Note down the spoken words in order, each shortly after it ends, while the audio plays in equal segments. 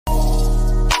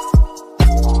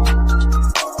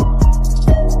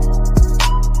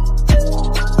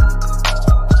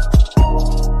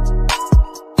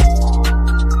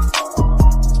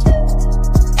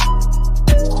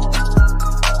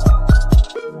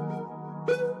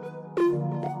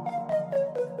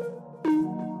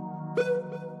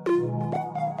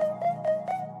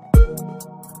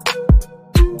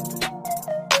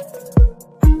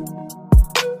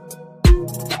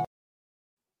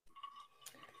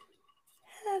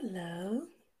Hello.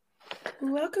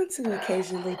 Welcome to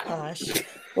Occasionally Posh,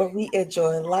 where we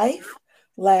enjoy life,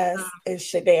 laughs, and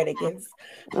shenanigans.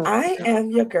 I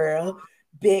am your girl,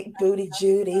 Big Booty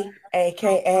Judy,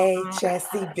 aka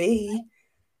Chassie B.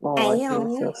 Lord Am.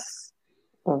 Jesus.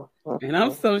 And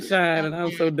I'm so shy and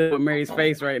I'm so done with Mary's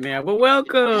face right now. But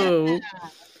welcome.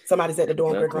 Somebody's at the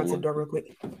door. I'm going to run to the Welcome. door real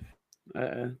quick.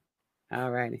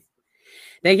 All righty.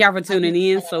 Thank y'all for tuning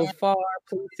in so far.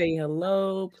 Please say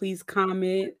hello. Please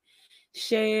comment,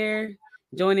 share,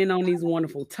 join in on these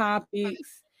wonderful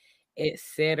topics,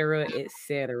 etc.,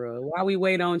 etc. While we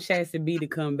wait on Chassie B to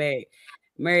come back,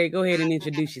 Mary, go ahead and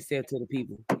introduce yourself to the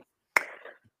people.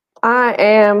 I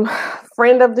am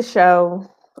friend of the show.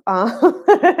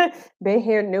 Been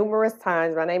here numerous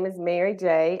times. My name is Mary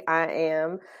J. I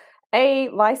am a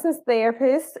licensed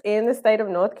therapist in the state of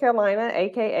North Carolina,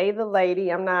 aka the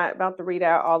lady. I'm not about to read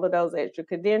out all of those extra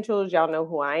credentials. Y'all know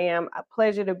who I am. A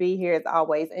pleasure to be here as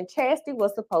always. And Chastity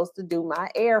was supposed to do my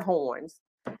air horns.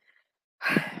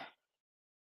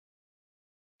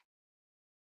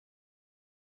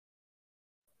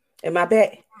 Am I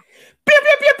back? Pew,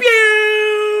 pew, pew,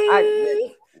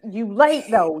 pew. You late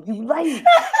though. You late.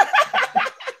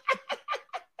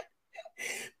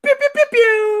 Pew, pew, pew,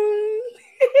 pew.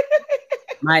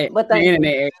 My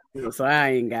internet, so I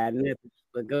ain't got nothing.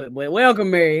 But good. But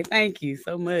welcome, Mary. Thank you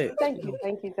so much. Thank you.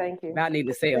 I need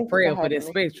to say a prayer for this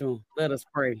spectrum. Let us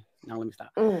pray. No, let me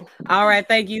stop. All right.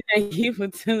 Thank you for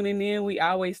tuning in. We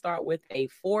always start with a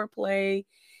foreplay,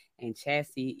 and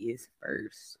Chassie is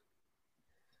first.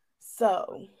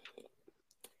 So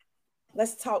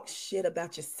let's talk shit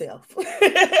about yourself.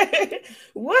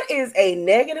 What is a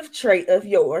negative trait of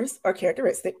yours or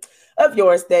characteristic of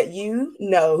yours that you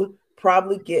know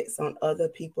probably gets on other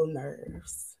people's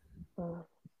nerves?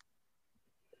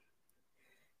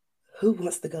 Who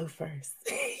wants to go first?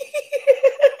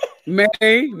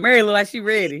 Mary look like she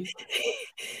ready.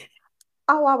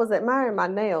 Oh, I was admiring my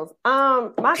nails.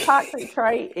 My toxic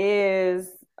trait is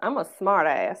I'm a smart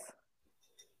ass.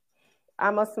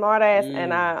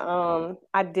 And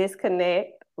I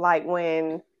disconnect, like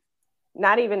when,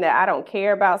 not even that I don't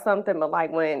care about something, but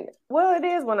like when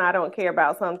I don't care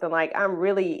about something, like I'm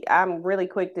really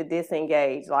quick to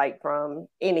disengage, like from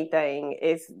anything.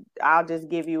 I'll just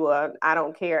give you a I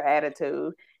don't care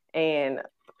attitude, and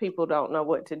people don't know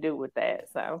what to do with that.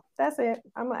 So that's it.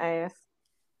 I'm an ass.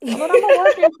 But I'm a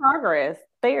work in progress.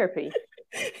 Therapy.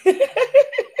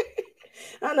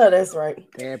 I know that's right.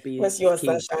 Therapy. What's your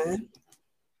sunshine?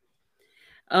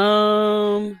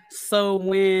 So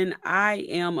when I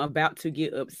am about to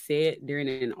get upset during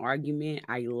an argument,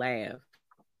 I laugh.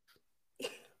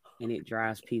 And it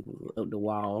drives people up the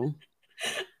wall.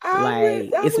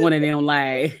 It's one of them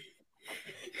like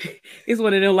it's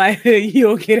one of them like you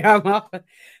don't get out my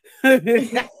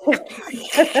That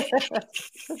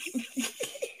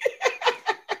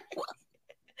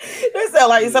sound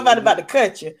like somebody about to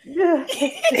cut you. Now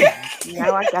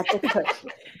I got to cut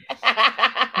you.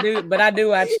 Dude, but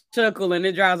I chuckle and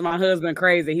it drives my husband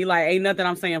crazy. He like, ain't nothing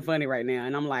I'm saying funny right now.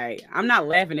 And I'm like, I'm not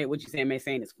laughing at what you're saying, man,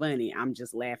 saying it's funny. I'm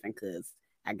just laughing because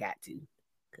I got to.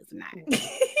 Because not.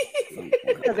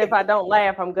 Because if I don't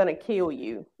laugh, I'm going to kill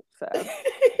you. So.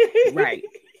 Right.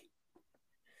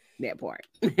 That part.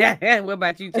 What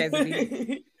about you,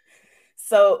 Chassie?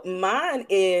 So mine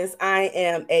is I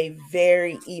am a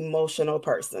very emotional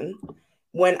person.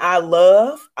 When I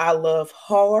love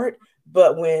hard.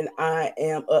 But when I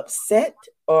am upset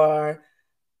or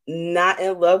not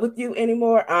in love with you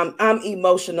anymore, I'm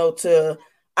emotional to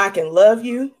I can love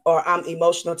you, or I'm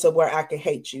emotional to where I can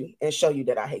hate you and show you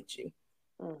that I hate you.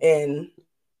 And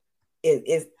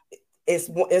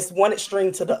it's one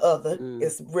extreme to the other.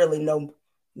 It's really no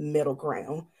middle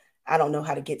ground. I don't know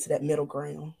how to get to that middle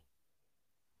ground.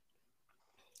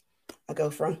 I go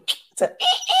from to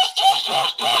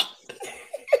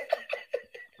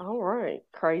all right,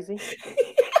 crazy.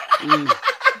 Showing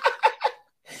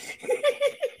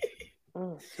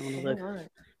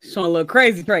a little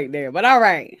crazy trait there, but all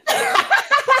right.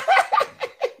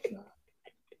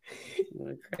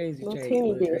 Crazy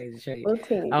trait.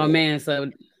 Oh man, so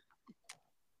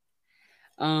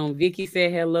Vicky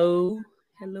said hello.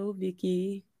 Hello,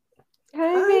 Vicky.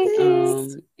 Hi,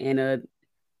 Vicky.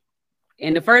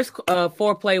 And the first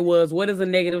foreplay was, what is a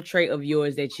negative trait of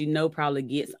yours that you know probably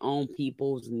gets on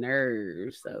people's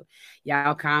nerves? So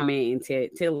y'all comment and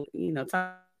tell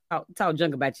talk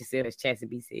junk about yourself, as Chassie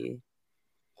B said.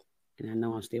 And I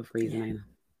know I'm still freezing. Ain't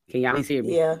I? Can y'all hear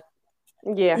me?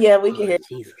 Yeah, we can hear.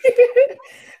 Jesus.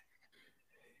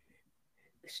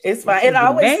 It's fine. It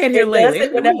always does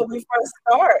it whenever we first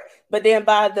start, but then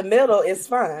by the middle, it's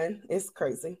fine. It's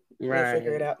crazy. We'll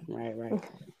figure it out. Right.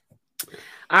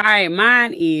 All right,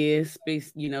 mine is,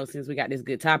 since we got this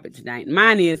good topic tonight,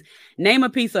 mine is name a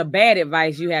piece of bad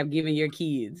advice you have given your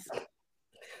kids.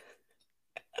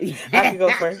 I can go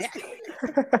first.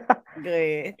 Go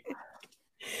ahead.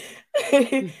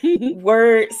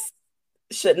 Words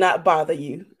should not bother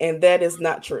you, and that is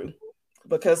not true,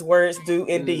 because words do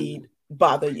indeed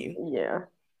bother you. Yeah.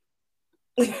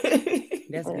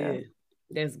 That's good.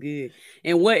 That's good.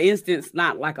 In what instance,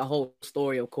 not like a whole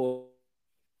story, of course,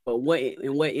 but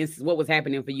in what instance, what was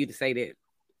happening for you to say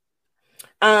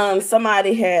that?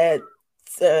 Somebody had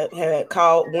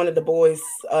called one of the boys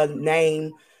a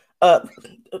name.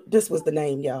 This was the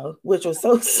name, y'all, which was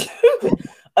so stupid.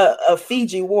 A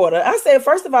Fiji water. I said,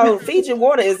 first of all, Fiji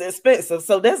water is expensive,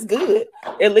 so that's good.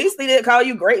 At least they didn't call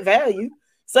you great value.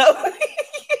 So,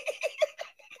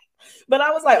 but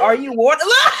I was like, "Are you water?"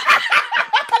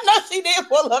 No, she didn't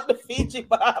pull up the Fiji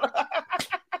bottle.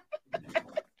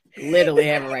 Literally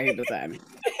have it right here beside me.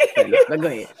 But go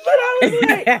ahead. But I was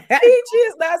like, Fiji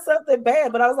is not something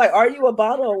bad. But I was like, "Are you a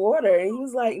bottle of water?" And he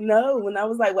was like, "No." And I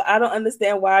was like, "Well, I don't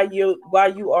understand why you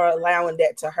are allowing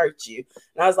that to hurt you."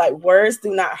 And I was like, "Words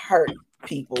do not hurt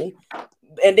people."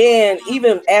 And then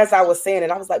even as I was saying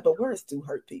it, I was like, "But words do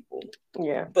hurt people."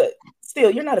 Yeah. But still,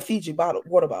 you're not a Fiji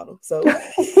water bottle. So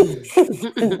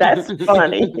that's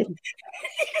funny.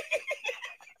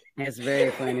 That's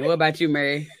very funny. What about you,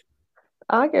 Mary?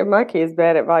 I give my kids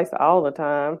bad advice all the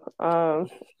time.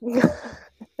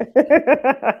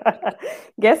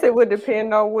 Guess it would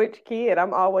depend on which kid.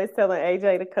 I'm always telling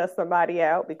AJ to cuss somebody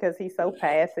out because he's so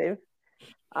passive.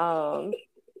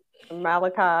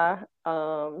 Malachi,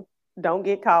 don't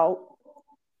get caught.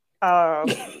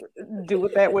 Do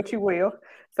with that what you will.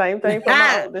 Same thing for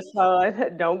my oldest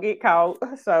son. Don't get caught.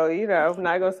 So, I'm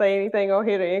not going to say anything on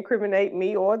here to incriminate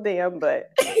me or them,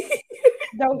 but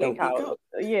don't get caught.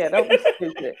 Yeah, don't be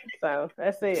stupid. So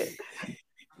that's it.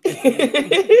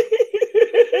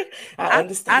 I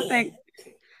understand.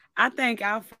 I think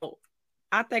I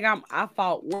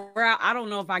fought where I don't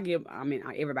know if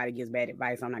everybody gives bad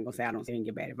advice. I'm not gonna say I don't say and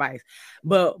give bad advice,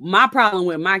 but my problem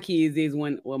with my kids is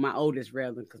my oldest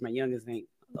rather, because my youngest ain't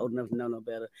old enough to know no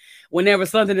better. Whenever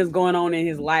something is going on in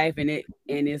his life and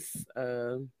it's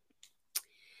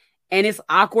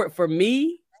awkward for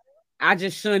me, I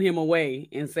just shun him away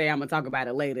and say I'm gonna talk about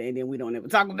it later, and then we don't ever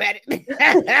talk about it.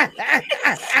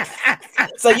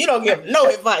 So you don't give no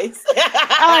advice.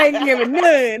 I ain't giving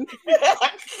none.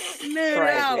 None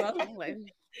at all.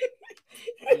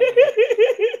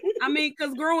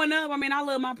 Because growing up, I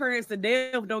love my parents to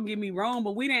death, don't get me wrong,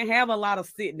 but we didn't have a lot of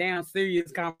sit down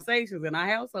serious conversations in our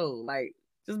household. Like,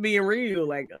 just being real.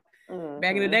 Like,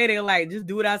 back in the day, they were like, just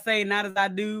do what I say, not as I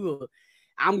do. Or,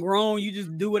 I'm grown, you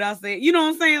just do what I say. You know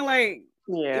what I'm saying? Like,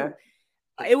 yeah.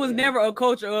 It was never a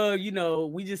culture of,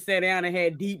 we just sat down and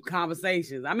had deep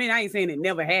conversations. I ain't saying it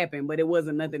never happened, but it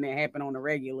wasn't nothing that happened on the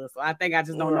regular. So I think I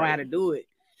just don't know how to do it.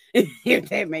 If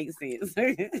that makes sense.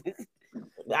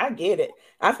 I get it.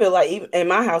 I feel like even in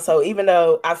my household, even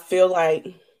though I feel like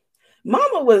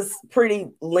Mama was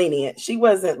pretty lenient. She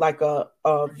wasn't like a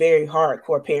very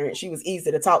hardcore parent. She was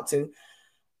easy to talk to.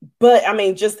 But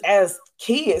just as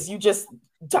kids, you just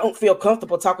don't feel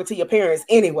comfortable talking to your parents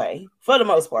anyway, for the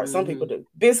most part. Some people do.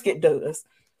 Biscuit does.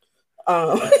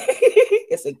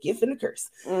 It's a gift and a curse.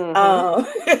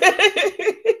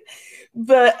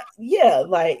 But yeah,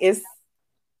 like it's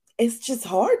just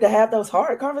hard to have those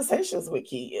hard conversations with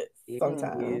kids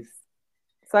sometimes.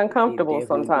 It's uncomfortable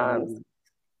sometimes.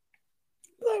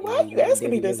 Like, why are you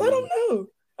asking me this? I don't know.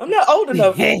 I'm not old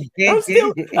enough. I'm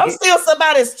still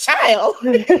somebody's child.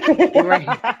 Right.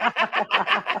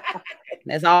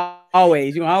 That's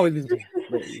always. You always be.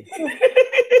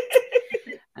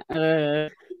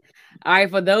 All right,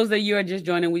 for those of you who are just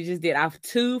joining, we just did our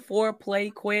 2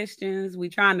 4-play questions. We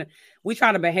trying to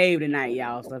behave tonight,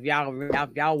 y'all. So if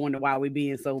y'all wonder why we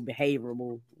being so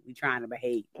behaviorable, we trying to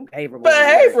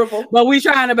behaviorable. But we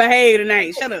trying to behave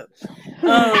tonight. Shut up.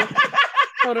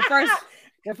 So the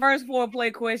first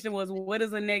 4-play question was, what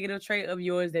is a negative trait of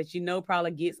yours that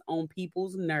probably gets on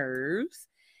people's nerves?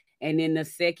 And then the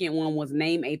second one was,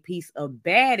 name a piece of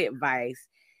bad advice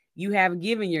you have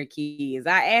given your kids.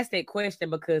 I asked that question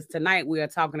because tonight we are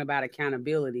talking about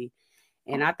accountability.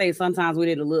 And I think sometimes we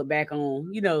need to look back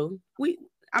on, we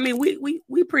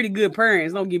pretty good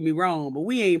parents, don't get me wrong, but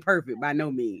we ain't perfect by no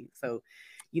means. So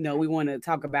we want to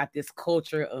talk about this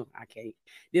culture of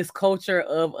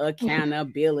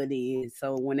accountability.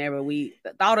 So whenever we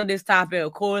thought of this topic,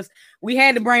 of course, we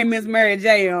had to bring Miss Mary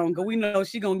J on because we know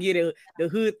she gonna get the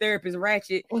hood therapist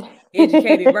ratchet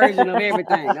educated version of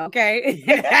everything. Okay.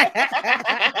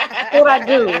 What I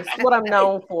do, what I'm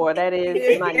known for. That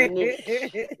is my niche in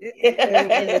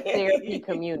the therapy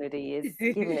community, is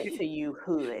giving it to you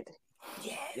hood.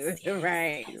 Yes.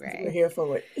 Right. We're here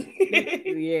for it.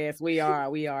 Yes, we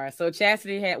are. So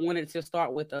Chastity had wanted to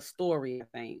start with a story, I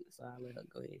think. So I'll let her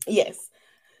go ahead. Yes.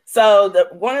 So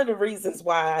one of the reasons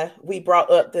why we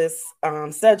brought up this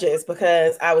subject is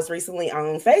because I was recently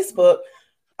on Facebook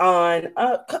on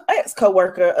an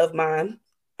ex-coworker of mine.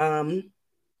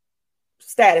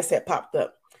 Status had popped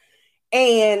up.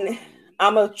 And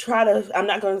I'm not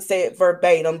going to say it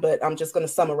verbatim, but I'm just going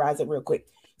to summarize it real quick.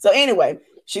 So anyway,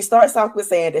 she starts off with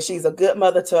saying that she's a good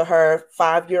mother to her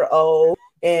 5-year-old,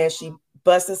 and she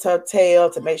busts her tail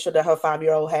to make sure that her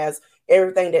 5-year-old has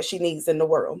everything that she needs in the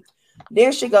world.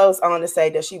 Then she goes on to say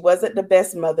that she wasn't the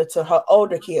best mother to her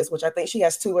older kids, which I think she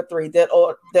has 2 or 3 that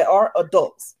are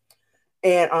adults.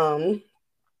 And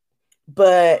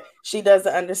but she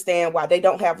doesn't understand why they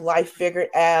don't have life figured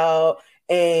out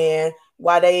and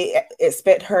why they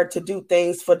expect her to do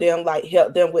things for them, like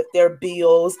help them with their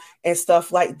bills and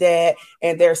stuff like that.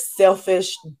 And they're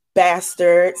selfish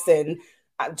bastards, and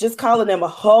just calling them a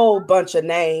whole bunch of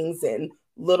names and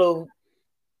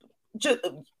just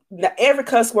every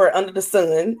cuss word under the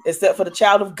sun, except for the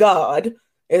child of God,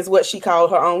 is what she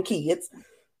called her own kids.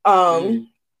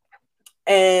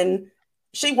 And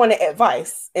she wanted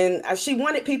advice, and she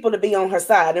wanted people to be on her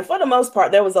side. And for the most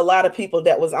part, there was a lot of people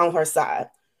that was on her side.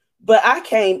 But I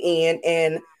came in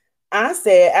and I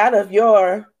said, out of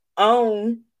your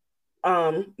own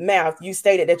mouth, you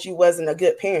stated that you wasn't a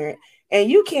good parent, and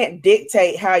you can't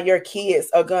dictate how your kids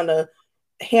are going to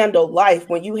handle life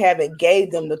when you haven't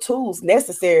gave them the tools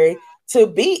necessary to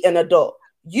be an adult.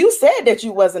 You said that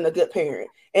you wasn't a good parent,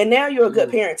 and now you're a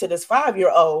good parent to this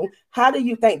 5-year-old. How do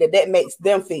you think that makes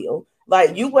them feel?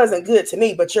 Like, you wasn't good to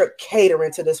me, but you're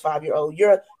catering to this 5-year-old.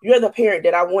 You're the parent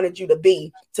that I wanted you to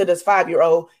be to this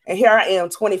 5-year-old. And here I am,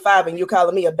 25, and you're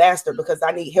calling me a bastard because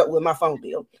I need help with my phone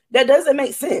bill. That doesn't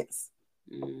make sense.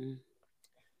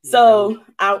 So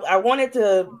I wanted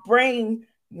to bring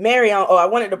Mary on, or I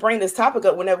wanted to bring this topic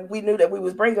up whenever we knew that we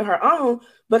was bringing her on,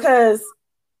 because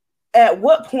at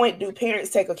what point do parents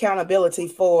take accountability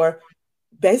for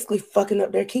basically fucking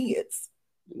up their kids?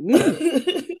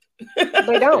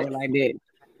 They don't.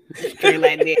 Straight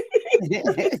like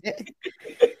that.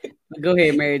 Go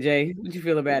ahead, Mary J. What you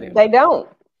feel about it? They don't.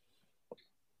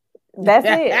 That's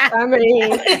it. I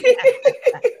mean,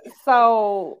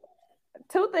 so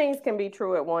 2 things can be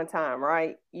true at one time,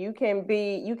 right? You can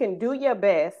do your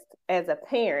best as a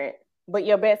parent, but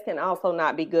your best can also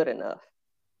not be good enough.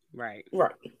 Right.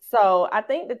 So I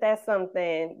think that that's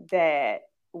something that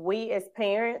we as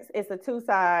parents, it's a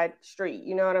 2-side street.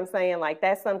 You know what I'm saying? Like,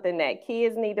 that's something that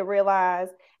kids need to realize,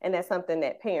 and that's something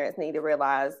that parents need to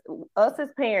realize. Us as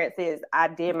parents is, I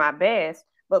did my best,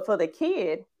 but for the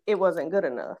kid, it wasn't good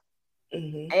enough.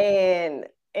 And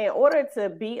in order to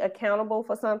be accountable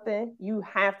for something, you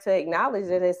have to acknowledge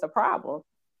that it's a problem.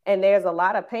 And there's a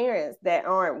lot of parents that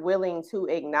aren't willing to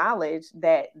acknowledge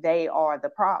that they are the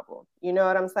problem. You know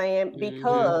what I'm saying?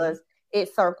 Because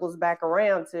it circles back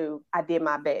around to, I did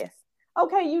my best.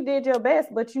 Okay, you did your best,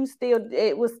 but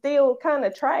it was still kind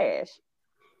of trash.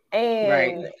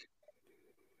 And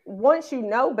once you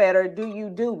know better, do you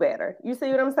do better? You see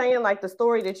what I'm saying? Like the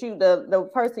story that the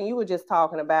person you were just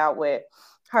talking about with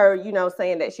her,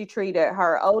 saying that she treated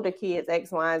her older kids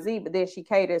X, Y, and Z, but then she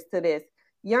caters to this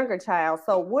younger child.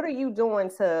 So what are you doing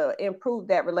to improve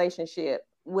that relationship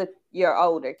with your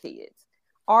older kids?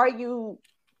 Are you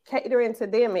catering to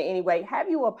them in any way? Have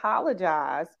you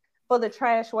apologized for the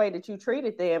trash way that you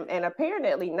treated them? And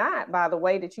apparently not, by the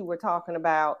way that you were talking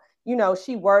about.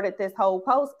 She worded this whole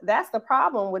post. That's the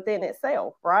problem within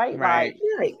itself, right? Right.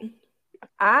 Like,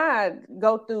 I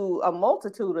go through a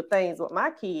multitude of things with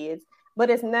my kids, but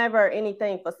it's never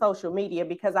anything for social media,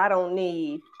 because I don't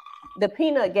need the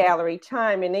peanut gallery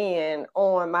chiming in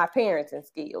on my parenting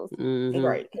skills.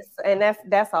 Right. And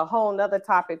that's a whole nother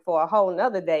topic for a whole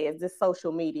nother day, is this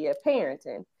social media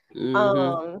parenting.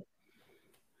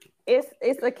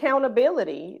 It's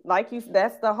accountability.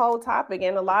 That's the whole topic.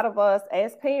 And a lot of us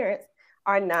as parents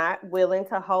are not willing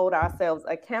to hold ourselves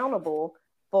accountable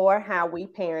for how we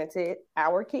parented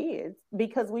our kids,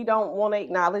 because we don't want to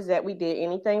acknowledge that we did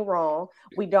anything wrong.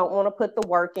 We don't want to put the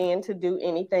work in to do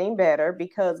anything better,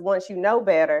 because once you know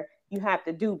better, you have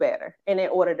to do better. And in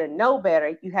order to know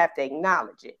better, you have to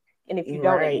acknowledge it. And if you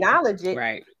don't acknowledge it,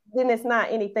 right, then it's not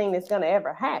anything that's going to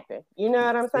ever happen. You know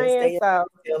what I'm saying? So,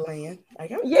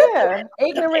 yeah,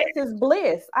 ignorance is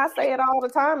bliss. I say it all the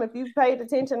time. If you've paid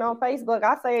attention on Facebook,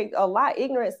 I say a lot,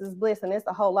 ignorance is bliss. And it's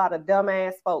a whole lot of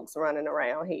dumbass folks running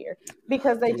around here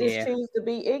because they just choose to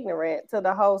be ignorant to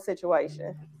the whole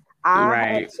situation.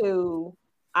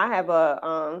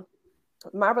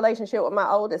 My relationship with my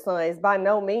oldest son is by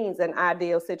no means an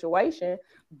ideal situation,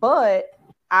 but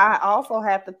I also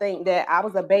have to think that I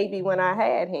was a baby when I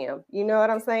had him. You know what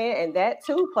I'm saying? And that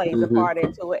too plays a part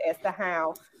into it as to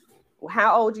how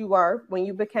old you were when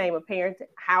you became a parent,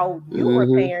 how you were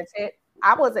parented.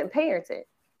 I wasn't parented.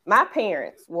 My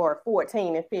parents were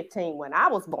 14 and 15 when I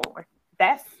was born.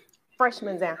 That's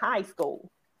freshmen in high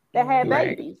school that had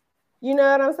babies. You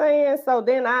know what I'm saying? So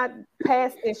then I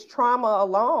passed this trauma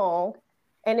along.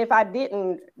 And if I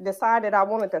didn't decide that I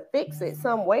wanted to fix it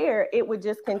somewhere, it would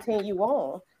just continue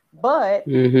on. But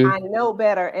I know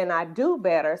better and I do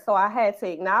better. So I had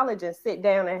to acknowledge and sit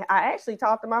down. And I actually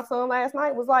talked to my son last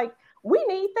night, was like, we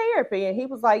need therapy. And he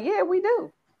was like, yeah, we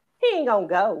do. He ain't going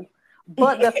to go.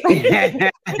 But the fact he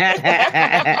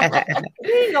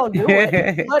ain't going to do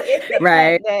it. But it's the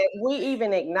fact that we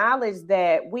even acknowledge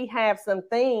that we have some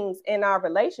things in our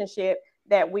relationship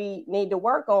that we need to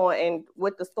work on. And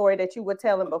with the story that you were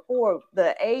telling before,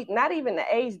 the age, not even the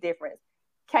age difference.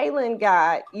 Kaylin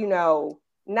got,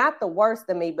 not the worst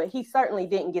of me, but he certainly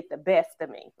didn't get the best of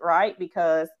me, right?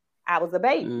 Because I was a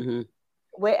baby.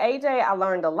 With AJ, I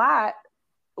learned a lot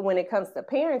when it comes to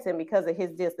parenting because of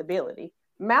his disability.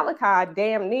 Malachi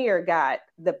damn near got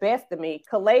the best of me.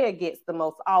 Kalea gets the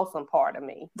most awesome part of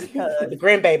me because the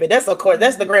grandbaby. That's the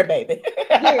grandbaby.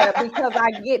 Yeah, because I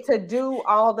get to do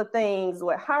all the things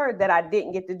with her that I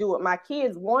didn't get to do with my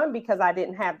kids. One, because I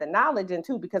didn't have the knowledge, and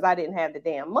two, because I didn't have the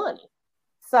damn money.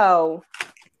 So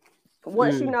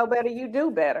once you know better, you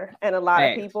do better. And a lot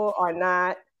of people are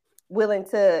not willing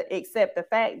to accept the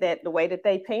fact that the way that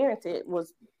they parented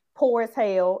was poor as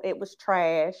hell. It was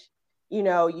trash.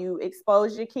 You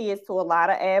expose your kids to a lot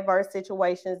of adverse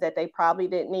situations that they probably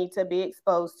didn't need to be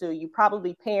exposed to. You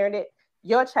probably parented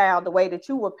your child the way that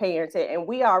you were parented. And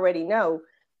we already know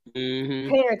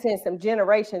parenting some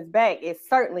generations back is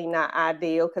certainly not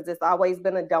ideal because it's always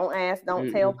been a don't ask, don't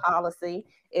tell policy.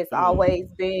 It's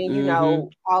always been,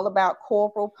 all about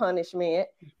corporal punishment.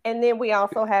 And then we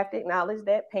also have to acknowledge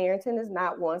that parenting is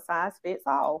not one size fits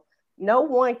all. No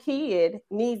one kid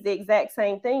needs the exact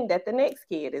same thing that the next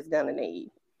kid is going to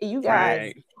need. You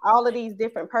guys, all of these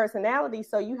different personalities.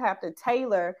 So you have to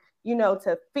tailor,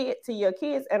 to fit to your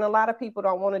kids. And a lot of people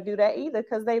don't want to do that either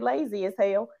because they lazy as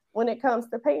hell when it comes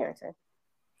to parenting.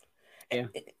 Yeah.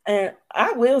 And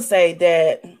I will say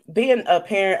that being a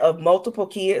parent of multiple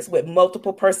kids with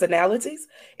multiple personalities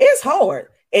is hard.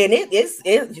 And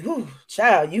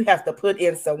child, you have to put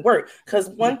in some work because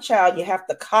one child you have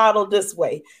to coddle this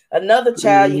way. Another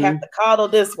child you have to coddle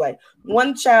this way.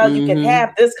 One child you can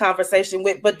have this conversation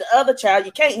with, but the other child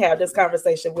you can't have this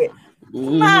conversation with.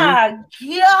 My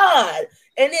God.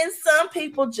 And then some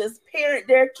people just parent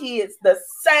their kids the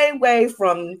same way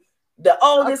from the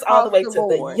oldest all the way to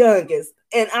the youngest.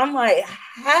 And I'm like,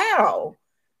 how?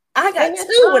 I got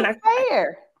two when I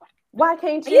fair. Why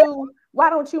can't you? Why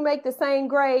don't you make the same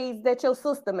grades that your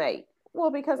sister made?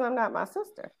 Well, because I'm not my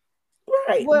sister.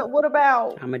 Right. What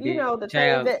about, the thing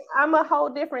that I'm a whole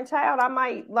different child. I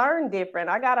might learn different.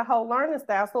 I got a whole learning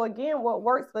style. So again, what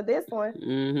works for this one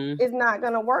is not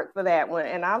going to work for that one.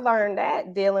 And I learned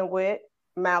that dealing with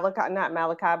not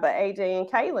Malachi, but AJ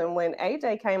and Kaylin. When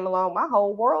AJ came along, my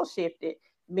whole world shifted.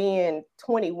 Being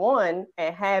 21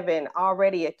 and having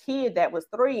already a kid that was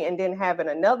 3 and then having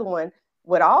another one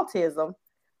with autism,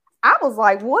 I was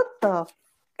like, what the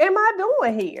am I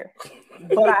doing here?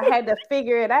 But I had to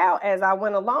figure it out as I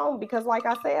went along because, like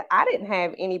I said, I didn't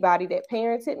have anybody that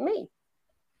parented me.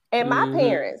 And my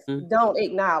parents don't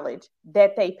acknowledge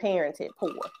that they parented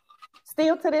poor.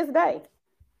 Still to this day.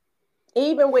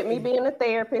 Even with me being a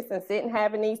therapist and sitting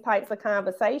having these types of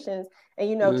conversations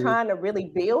and, trying to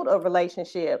really build a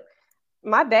relationship,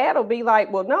 my dad will be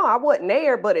like, well, no, I wasn't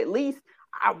there, but at least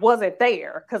I wasn't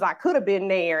there because I could have been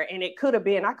there and I could have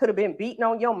been beating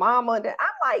on your mama. I'm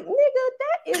like, nigga,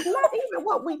 that is not even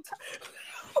what we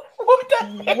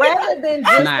rather than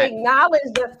just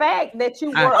acknowledge the fact that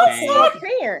you were a poor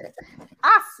parent.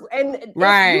 You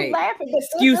laughing,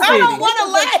 but I don't want to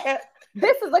laugh.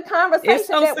 This is a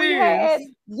conversation that we had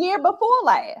year before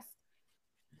last,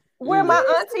 where my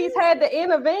aunties had to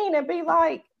intervene and be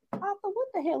like, Arthur, what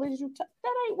the hell is you?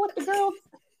 That ain't what the girl.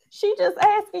 She just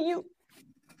asking you.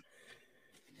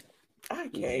 I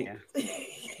can't.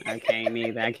 I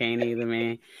can't either,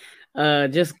 man.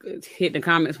 Just hit the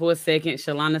comments for a second.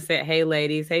 Shalana said, "Hey,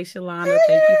 ladies." Hey, Shalana.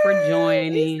 Thank you for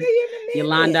joining.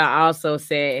 Yolanda also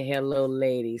said, "Hello,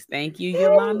 ladies." Thank you,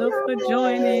 Yolanda, for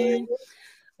joining.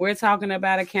 We're talking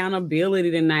about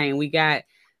accountability tonight. We got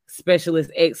specialist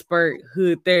expert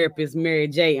hood therapist Mary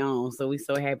J on. So we're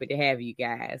so happy to have you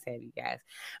guys.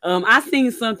 I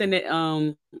seen something that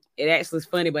it actually is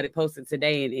funny, but it posted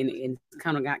today and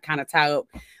kind of got tied up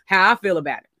how I feel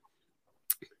about it.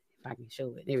 If I can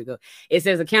show it. There we go. It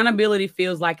says accountability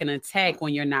feels like an attack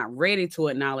when you're not ready to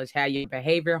acknowledge how your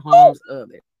behavior harms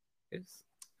others.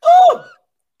 Oh,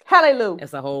 hallelujah.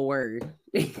 That's a whole word.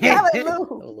 Hallelujah.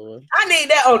 Oh, Lord. I need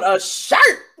that on a shirt.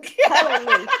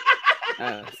 Hallelujah.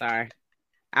 Sorry.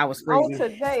 I was freezing. Oh,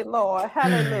 today, Lord.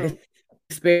 Hallelujah.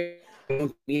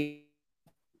 You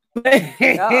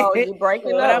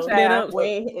breaking up, child.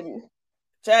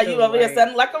 Child, you over here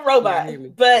sounding like a robot.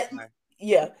 But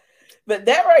yeah. But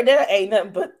that right there ain't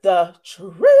nothing but the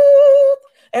truth.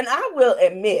 And I will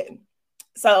admit,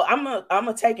 so I'm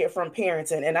gonna take it from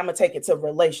parenting and I'm gonna take it to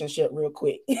relationship real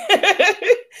quick.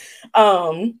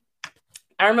 I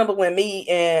remember when me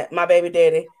and my baby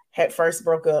daddy had first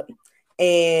broke up,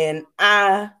 and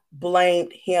I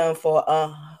blamed him for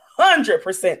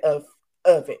 100% of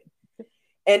it.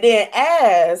 And then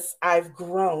as I've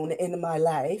grown in my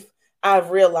life,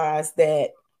 I've realized that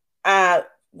I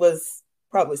was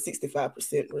probably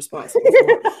 65% responsible for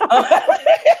it.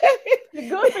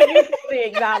 Good for you for the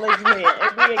acknowledgement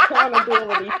and the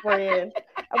accountability, friend.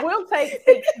 I will take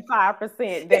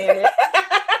 65%, damn it.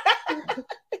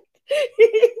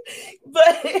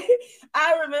 But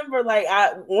I remember, like,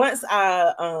 once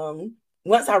I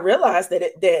realized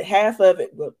that half of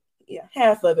it was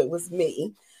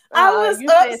me. You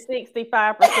said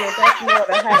 65%. That's more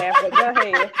than half. But go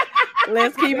ahead.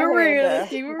 Let's keep it real.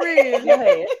 Keep it real. Go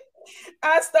ahead.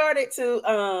 I started to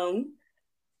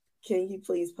can you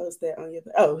please post that on your?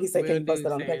 Oh, he said, "Can you post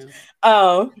that on the page?"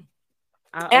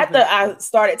 After I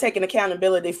started taking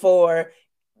accountability for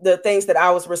the things that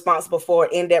I was responsible for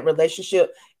in that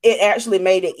relationship, it actually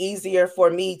made it easier for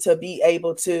me to be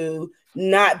able to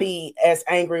not be as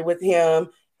angry with him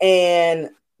and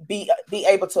be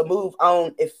able to move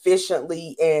on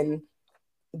efficiently and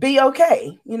be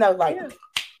okay.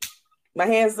 My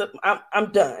hands up.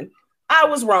 I'm done. I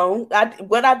was wrong.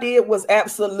 What I did was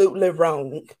absolutely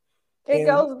wrong. It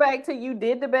goes back to you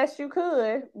did the best you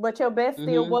could, but your best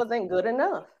still wasn't good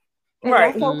enough. And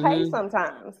that's okay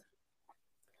sometimes.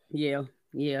 Yeah.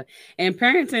 And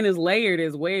parenting is layered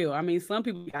as well. I mean, some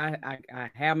people, I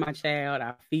have my child,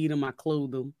 I feed them, I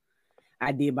clothe them.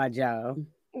 I did my job.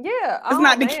 Yeah. It's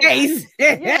not the case.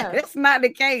 Yeah. It's not the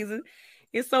case.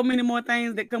 It's so many more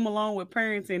things that come along with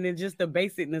parenting than just the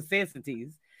basic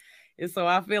necessities. And so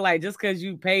I feel like just because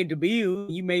you paid the bill,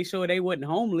 you made sure they wasn't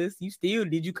homeless.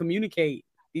 Did you communicate?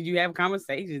 Did you have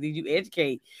conversations? Did you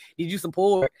educate? Did you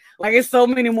support? Like, it's so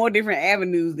many more different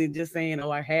avenues than just saying, "Oh,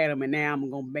 I had him and now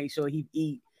I'm going to make sure he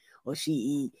eat or she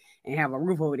eat and have a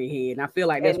roof over their head." And I feel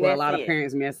like that's where a lot of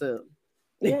parents mess up.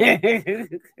 Yeah. I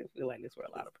feel like that's where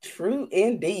a lot of parents. True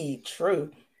indeed.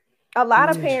 True. A lot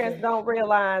of parents don't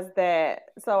realize that.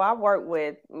 So I work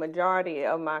with, majority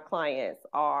of my clients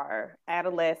are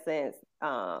adolescents,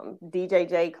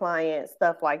 DJJ clients,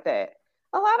 stuff like that.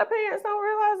 A lot of parents don't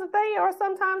realize that they are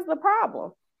sometimes the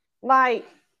problem. Like,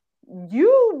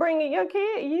 you bringing your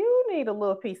kid, you need a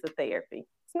little piece of therapy.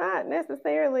 It's not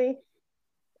necessarily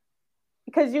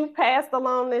because you've passed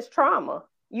along this trauma.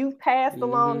 You've passed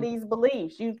along these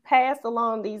beliefs. You've passed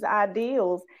along these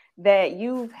ideals that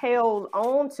you've held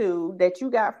on to that you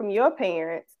got from your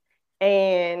parents.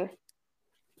 And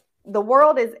the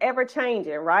world is ever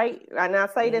changing, right? And I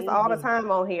say this all the time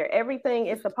on here. Everything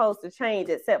is supposed to change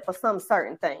except for some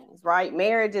certain things, right?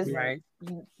 Marriage is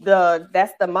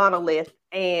that's the monolith,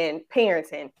 and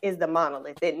parenting is the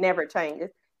monolith. It never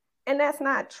changes. And that's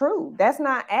not true. That's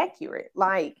not accurate.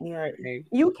 Like,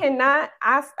 you cannot,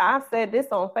 I've said this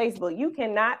on Facebook, you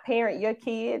cannot parent your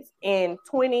kids in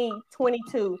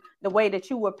 2022 the way that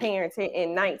you were parented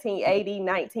in 1980,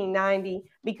 1990,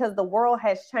 because the world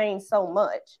has changed so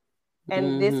much.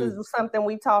 And this is something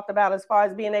we talked about as far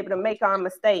as being able to make our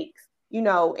mistakes,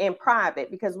 in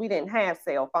private, because we didn't have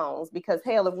cell phones. Because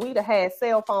hell, if we'd have had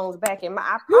cell phones back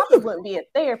I probably wouldn't be a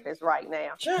therapist right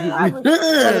now. I would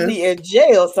be in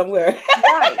jail somewhere.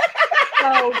 Right.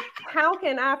 So how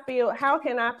can I feel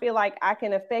like I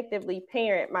can effectively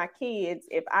parent my kids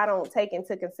if I don't take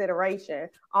into consideration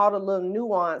all the little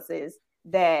nuances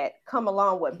that come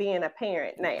along with being a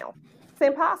parent now? It's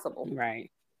impossible. Right.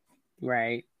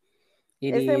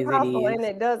 It's impossible and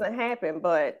it doesn't happen.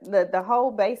 But the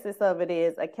whole basis of it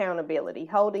is accountability,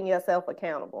 holding yourself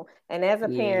accountable. And as a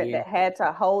parent that had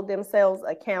to hold themselves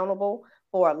accountable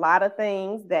for a lot of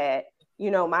things that,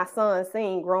 my son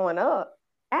seen growing up,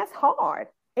 that's hard.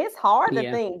 It's hard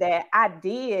to think that I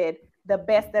did the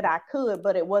best that I could,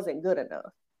 but it wasn't good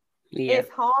enough. Yeah. It's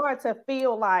hard to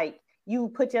feel like you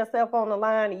put yourself on the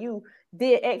line and you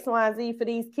did X, Y, and Z for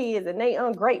these kids and they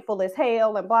ungrateful as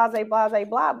hell and blah, blah, blah,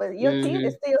 blah. But your kid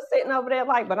is still sitting over there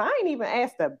like, but I ain't even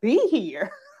asked to be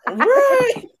here.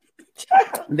 Right.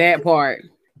 That part.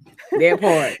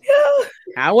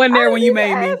 I wasn't there when you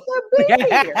made me.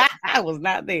 I was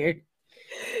not there.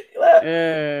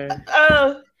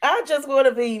 I just want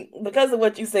to be, because of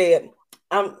what you said,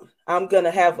 I'm going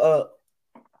to have a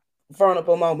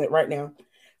vulnerable moment right now.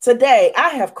 Today, I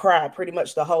have cried pretty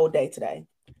much the whole day today.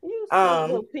 You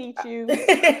little Pichu.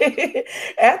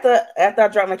 After I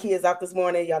dropped my kids off this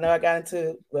morning, y'all know I got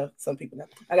into, well, some people know,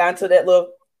 I got into that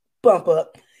little bump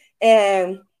up.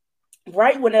 And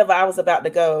right whenever I was about to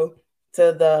go to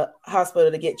the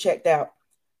hospital to get checked out,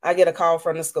 I get a call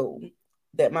from the school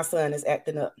that my son is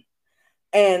acting up.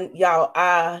 And y'all,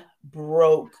 I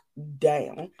broke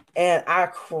down and I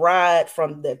cried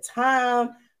from the time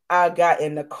I got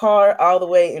in the car all the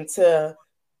way until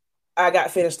I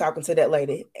got finished talking to that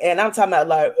lady. And I'm talking about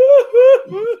like,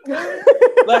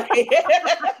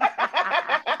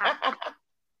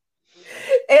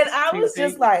 and I was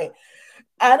just like,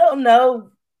 I don't know.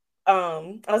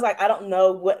 I was like, I don't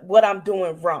know what I'm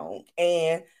doing wrong.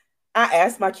 And I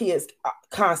ask my kids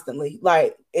constantly,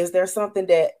 like, is there something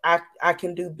that I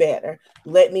can do better?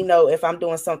 Let me know if I'm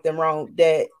doing something wrong,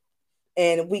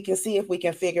 and we can see if we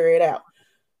can figure it out.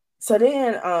 So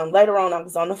then later on, I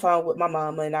was on the phone with my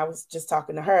mama and I was just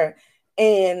talking to her.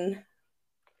 And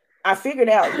I figured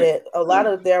out that a lot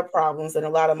of their problems and a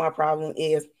lot of my problem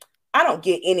is I don't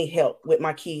get any help with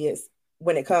my kids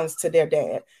when it comes to their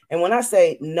dad. And when I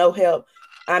say no help,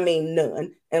 I mean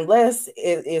none, unless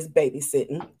it is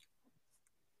babysitting.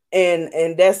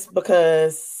 And that's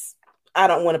because I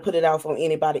don't want to put it off on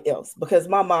anybody else, because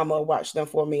my mama will watch them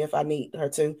for me if I need her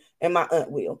to, and my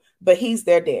aunt will. But he's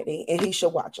their daddy, and he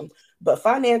should watch them. But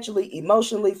financially,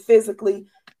 emotionally, physically,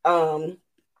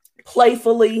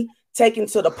 playfully, taken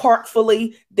to the park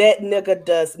fully, that nigga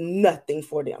does nothing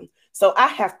for them. So I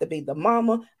have to be the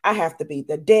mama, I have to be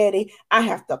the daddy, I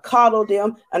have to coddle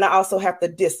them, and I also have to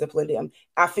discipline them.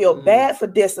 I feel bad for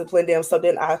disciplining them, so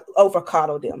then I over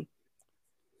coddle them.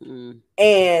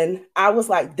 And I was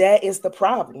like, that is the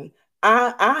problem.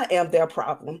 I am their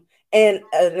problem. And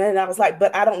then I was like,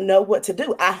 but I don't know what to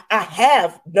do. I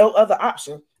have no other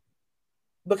option,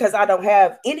 because I don't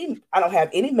have any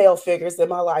male figures in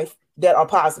my life that are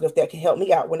positive that can help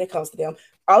me out when it comes to them.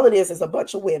 All it is a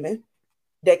bunch of women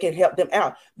that can help them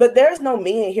out. But there's no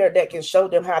men here that can show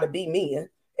them how to be men.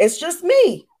 It's just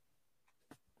me.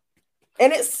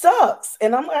 And it sucks.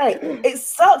 And I'm like, it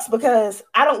sucks because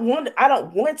I don't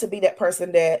want to be that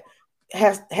person that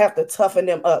have to toughen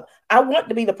them up. I want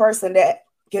to be the person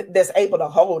that's able to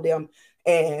hold them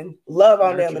and love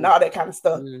on them and all that kind of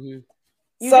stuff. Mm-hmm.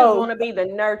 You just want to be the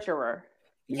nurturer.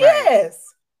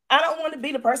 Yes. I don't want to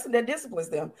be the person that disciplines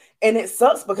them. And it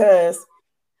sucks because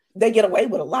they get away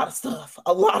with a lot of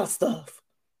stuff.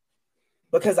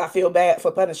 Because I feel bad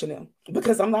for punishing them.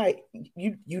 Because I'm like,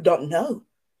 you don't know.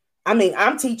 I mean,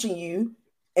 I'm teaching you,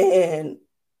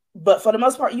 but for the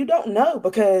most part, you don't know,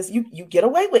 because you get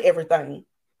away with everything.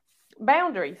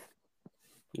 Boundaries.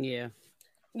 Yeah.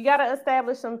 You got to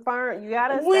establish some firm. You got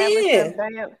to establish some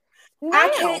boundaries. I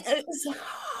can't. It's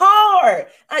hard.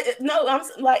 I'm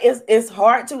like, it's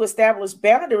hard to establish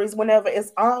boundaries whenever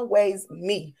it's always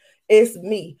me. It's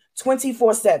me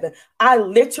 24/7. I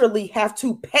literally have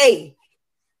to pay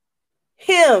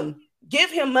him,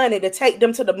 give him money to take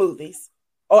them to the movies.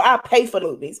 Or I pay for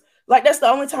movies. Like, that's the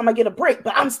only time I get a break,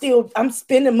 but I'm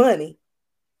spending money.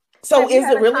 So is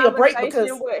it really a break? Because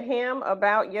with him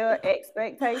about your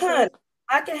expectations? Honey,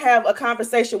 I can have a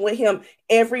conversation with him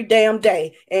every damn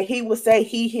day, and he will say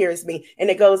he hears me, and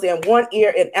it goes in one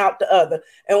ear and out the other.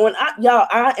 And when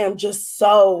I am just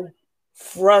so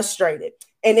frustrated,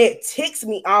 and it ticks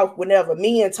me off whenever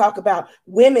men talk about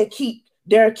women keep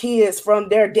their kids from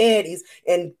their daddies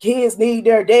and kids need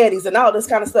their daddies and all this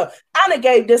kind of stuff. I done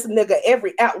gave this nigga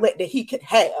every outlet that he could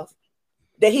have,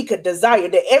 that he could desire,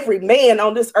 that every man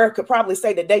on this earth could probably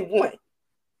say that they want.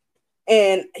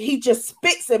 And he just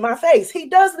spits in my face. He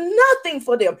does nothing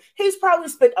for them. He's probably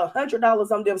spent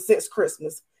 $100 on them since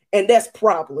Christmas. And that's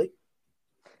probably.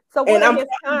 So what are his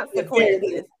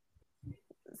consequences?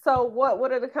 So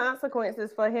what are the consequences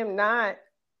for him not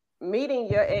meeting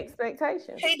your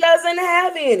expectations? He doesn't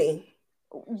have any.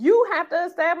 You have to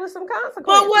establish some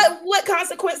consequences. But what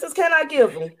consequences can I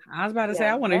give them? I was about to say,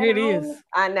 I want to hear this.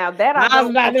 Now that I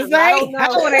was about to say, I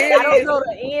don't know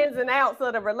the ins and outs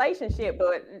of the relationship,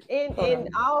 but in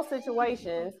all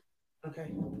situations.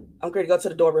 Okay, I'm going to go to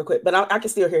the door real quick, but I can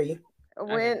still hear you.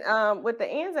 When with the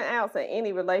ins and outs of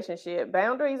any relationship,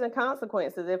 boundaries and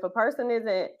consequences. If a person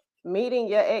isn't meeting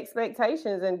your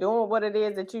expectations and doing what it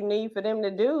is that you need for them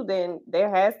to do, then there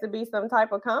has to be some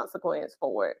type of consequence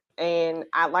for it. And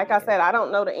I said, I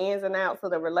don't know the ins and outs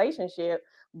of the relationship,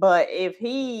 but if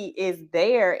he is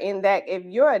there in that, if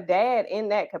you're a dad in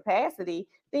that capacity,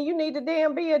 then you need to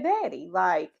damn be a daddy.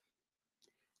 Like,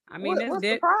 I mean, what's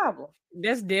the problem?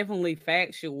 That's definitely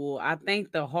factual. I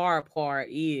think the hard part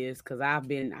is because I've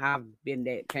been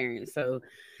that parent. So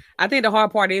I think the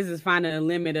hard part is finding a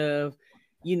limit of,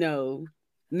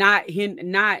 not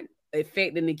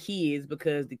affecting the kids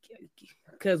because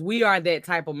we are that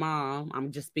type of mom.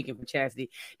 I'm just speaking for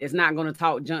Chastity. That's not going to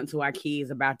talk junk to our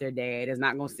kids about their dad. That's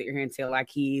not going to sit here and tell our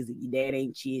kids that your dad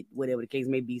ain't shit, whatever the case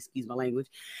may be. Excuse my language.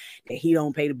 That he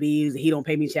don't pay the bills. That he don't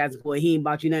pay me child support. He ain't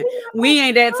bought you nothing. We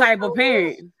ain't that type of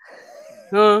parent.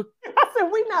 Huh? I said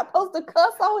we not supposed to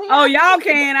cuss on here. Oh, y'all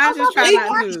can. I just try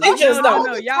not to. They just don't.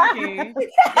 No, y'all can.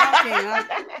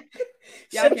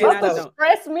 Y'all can. I don't.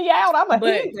 Stress me out. I'm a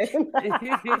heathen.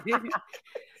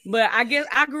 But I guess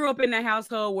I grew up in a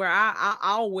household where I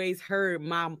always heard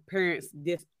my parents'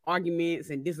 arguments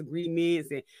and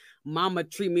disagreements, and mama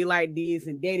treat me like this,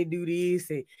 and daddy do this,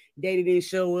 and daddy didn't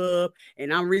show up,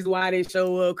 and I'm the reason why I didn't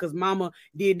show up because mama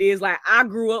did this. Like, I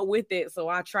grew up with it, so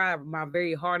I try my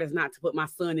very hardest not to put my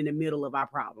son in the middle of our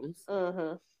problems.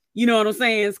 Mm-hmm. You know what I'm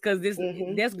saying? Because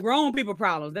that's grown people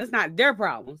problems. That's not their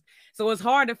problems. So it's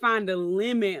hard to find the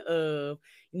limit of,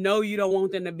 no, you don't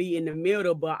want them to be in the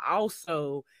middle, but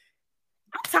also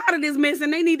I'm tired of this mess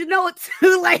and they need to know it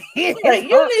too. Like, you need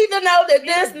to know that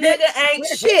this nigga ain't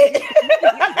shit.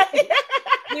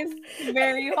 It's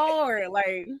very hard.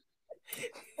 Like,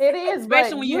 it is,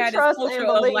 especially when you had this culture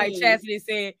of, like Chastity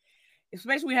said,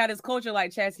 especially when we had this culture,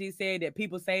 like Chastity said, that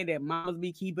people say that mamas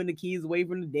be keeping the kids away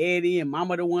from the daddy and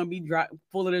mama the one be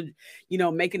full of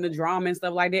the, making the drama and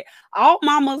stuff like that. All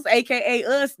mamas, aka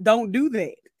us, don't do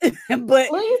that. but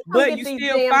you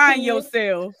still find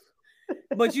yourself.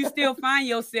 But you still find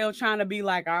yourself trying to be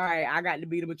like, all right, I got to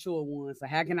be the mature one. So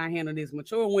how can I handle this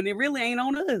mature when it really ain't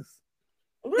on us?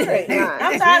 Right.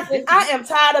 I am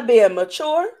tired of being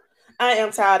mature. I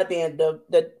am tired of being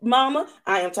the mama.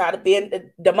 I am tired of being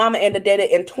the mama and the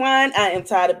daddy entwined. I am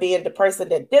tired of being the person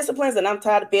that disciplines, and I'm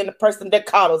tired of being the person that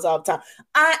coddles all the time.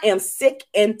 I am sick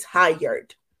and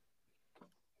tired.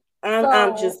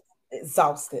 I'm just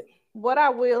exhausted. What I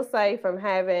will say from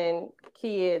having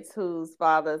kids whose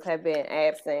fathers have been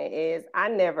absent is I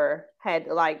never had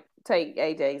to, like, take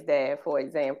AJ's dad, for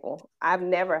example. I've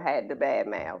never had to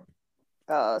badmouth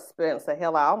Spencer.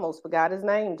 Hell, I almost forgot his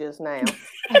name just now.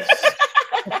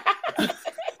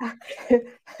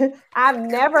 I've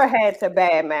never had to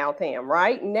badmouth him,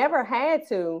 right? Never had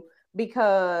to,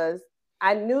 because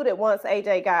I knew that once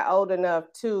AJ got old enough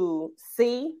to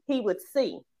see, he would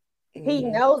see. Mm-hmm. He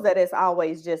knows that it's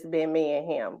always just been me and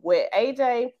him. With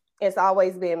AJ, it's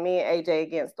always been me and AJ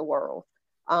against the world.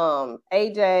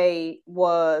 AJ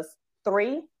was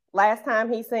 3. Last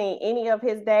time he seen any of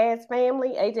his dad's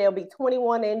family, AJ will be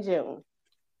 21 in June.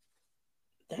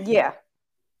 Damn. Yeah.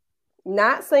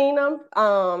 Not seen them.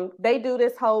 They do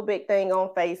this whole big thing on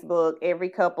Facebook every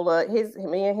couple of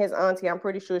me and his auntie. I'm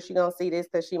pretty sure she gonna see this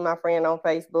because she my friend on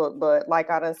Facebook. But like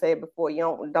I done said before,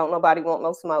 you don't nobody want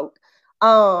no smoke.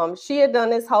 She had done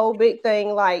this whole big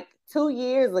thing like 2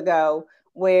 years ago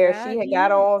where she had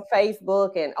got on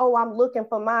Facebook and, oh, I'm looking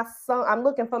for my son, I'm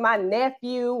looking for my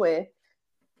nephew. And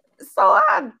so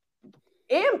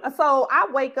I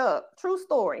wake up, true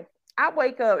story. I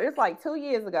wake up, it's like 2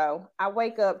 years ago. I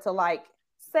wake up to like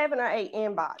 7 or 8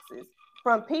 inboxes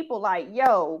from people like,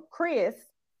 yo, Chris,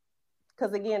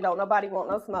 because again, don't nobody want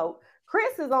no smoke.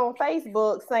 Chris is on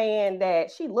Facebook saying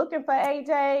that she looking for AJ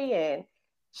and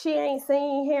she ain't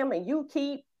seen him and you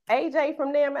keep AJ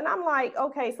from them. And I'm like,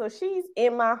 okay, so she's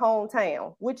in my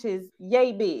hometown, which is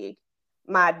yay big.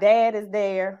 My dad is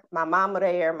there, my mama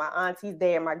there, my auntie's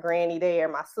there, my granny there,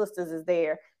 my sisters is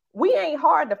there. We ain't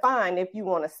hard to find if you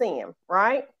want to see him,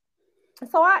 right?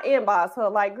 So I inbox her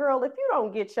like, girl, if you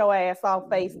don't get your ass off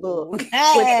Facebook with these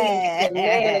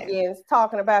shenanigans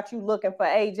talking about you looking for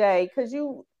AJ, because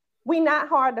we not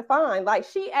hard to find. Like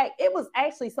it was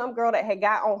actually some girl that had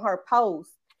got on her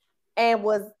post and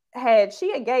was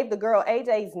she had gave the girl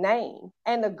AJ's name,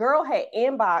 and the girl had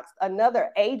inboxed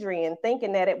another Adrian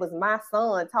thinking that it was my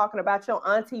son talking about your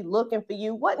auntie looking for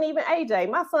you. Wasn't even AJ.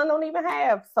 My son don't even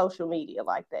have social media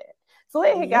like that. So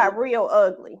it had got real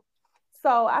ugly.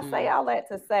 So I say all that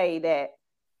to say that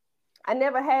I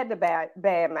never had the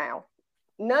bad mouth.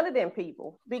 None of them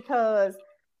people, because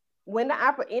when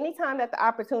anytime that the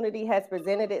opportunity has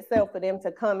presented itself for them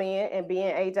to come in and be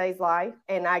in AJ's life,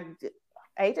 and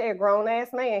AJ a grown ass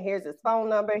man, here's his phone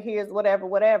number, here's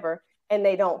whatever, and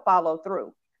they don't follow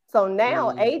through. So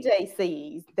now AJ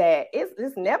sees that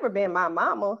it's never been my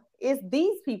mama. It's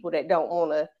these people that don't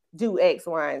want to do X,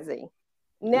 Y, and Z.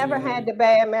 Never had to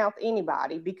badmouth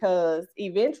anybody, because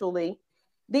eventually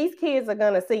these kids are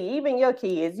gonna see, even your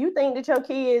kids. You think that your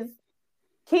kids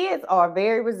are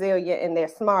very resilient and they're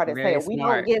smart as hell. We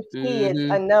don't give kids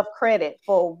enough credit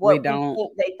for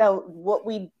what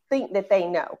we think that they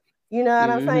know. You know what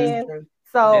I'm saying?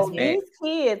 So these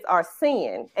kids are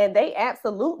seeing, and they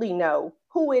absolutely know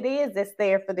who it is that's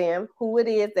there for them, who it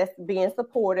is that's being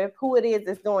supportive, who it is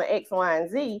that's doing X, Y, and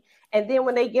Z. And then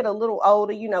when they get a little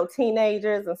older,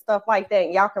 teenagers and stuff like that,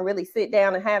 and y'all can really sit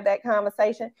down and have that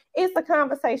conversation. It's a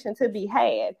conversation to be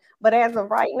had. But as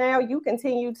of right now, you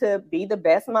continue to be the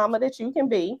best mama that you can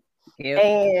be. Yep.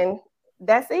 And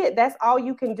that's it. That's all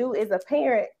you can do as a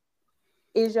parent,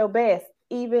 is your best,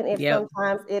 even if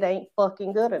sometimes it ain't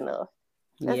fucking good enough.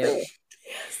 That's it.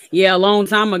 Yeah, a long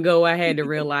time ago, I had to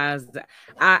realize that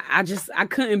I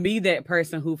couldn't be that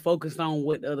person who focused on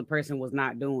what the other person was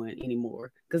not doing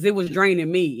anymore, because it was draining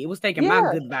me. It was taking my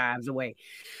good vibes away.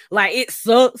 Like, it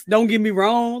sucks. Don't get me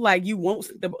wrong. Like, you want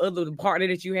the partner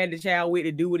that you had the child with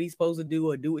to do what he's supposed to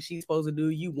do or do what she's supposed to do.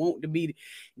 You want to be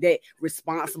that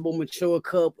responsible, mature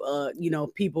couple,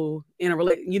 people in a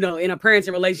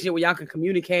parenting relationship where y'all can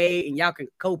communicate and y'all can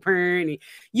co-parent, and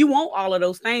you want all of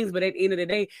those things. But at the end of the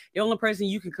day, the only person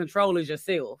you can control is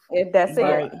yourself. If that's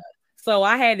it. So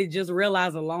I had to just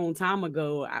realize a long time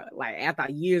ago, like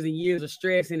after years and years of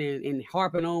stressing and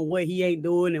harping on what he ain't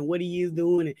doing and what he is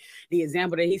doing and the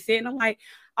example that he set, and I'm like,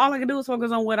 all I can do is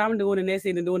focus on what I'm doing, and that's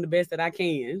it, and doing the best that I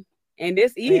can. And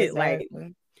that's it. Exactly.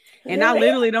 Like, and I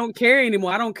literally don't care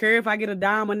anymore. I don't care if I get a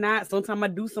dime or not. Sometimes I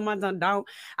do, sometimes I don't.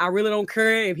 I really don't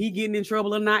care if he getting in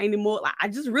trouble or not anymore. Like, I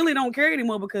just really don't care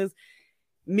anymore, because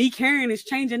me caring is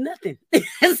changing nothing.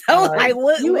 So like,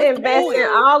 what you investing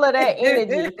all of that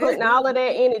energy, putting all of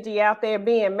that energy out there,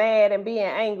 being mad and being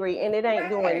angry, and it ain't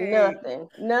doing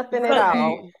nothing at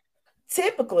all.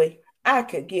 Typically, I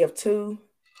could give two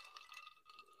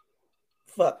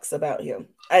fucks about him.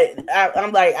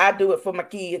 I'm like, I do it for my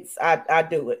kids. I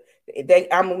do it.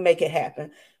 I'm gonna make it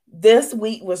happen. This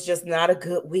week was just not a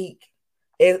good week.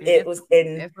 It was,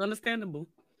 and that's understandable.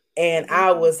 And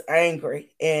I was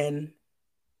angry, and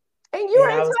you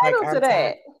are entitled to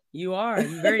that. You are.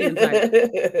 You're very entitled.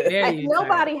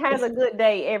 Nobody has a good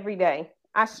day every day.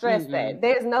 I stress that.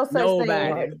 There's no such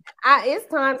thing. It's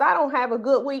times I don't have a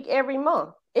good week every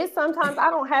month. It's sometimes I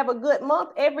don't have a good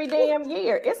month every damn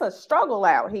year. It's a struggle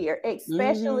out here,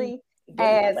 especially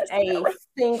as a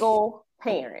single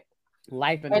parent.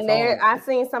 Life and there, I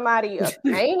seen somebody post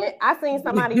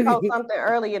something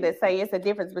earlier that say it's a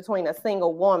difference between a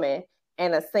single woman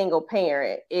and a single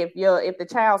parent. If the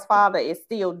child's father is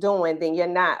still doing, then you're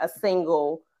not a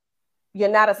single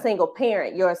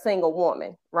parent, you're a single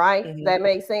woman, right? Mm-hmm. That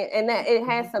makes sense. And that it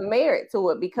has some merit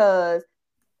to it, because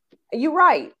you're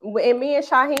right. In me and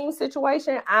Shaheem's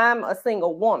situation, I'm a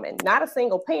single woman, not a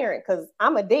single parent, because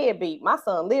I'm a deadbeat. My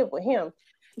son lived with him.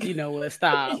 You know what?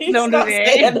 Stop. Don't do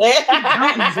that.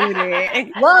 Don't do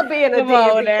that. Love being a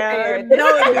deadbeat parent.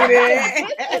 Don't do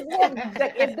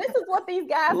that. If this is what these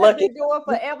guys have been doing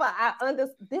forever, I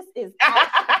understand. This is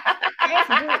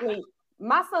absolutely.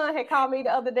 My son had called me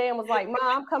the other day and was like,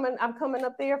 "Mom, I'm coming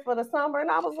up there for the summer," and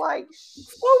I was like,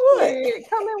 "What?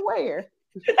 Coming where?"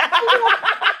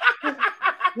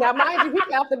 Now, mind you, he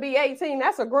got to be 18.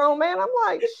 That's a grown man. I'm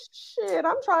like, shit,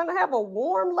 I'm trying to have a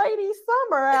warm lady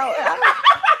summer out.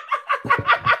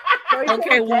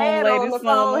 Okay, warm lady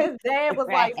summer. His dad was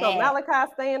like, "So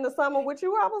Malachi stay in the summer with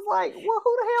you?" I was like, "Well,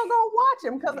 who the hell gonna watch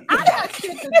him? Because I got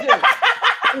shit to do."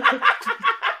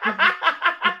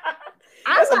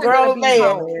 That's a grown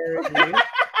man.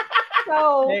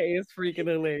 So that is freaking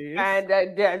hilarious. And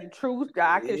that truth,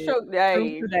 I can show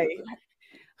today.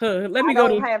 Let me I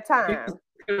don't have time.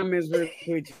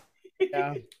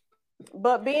 Yeah.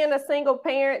 But being a single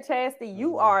parent, Chastity,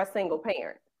 you are a single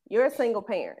parent. You're a single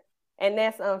parent, and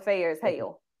that's unfair as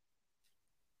hell.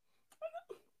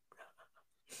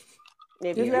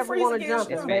 If you ever want to jump,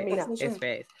 just let me know. It's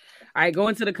fast. All right, go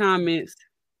into the comments.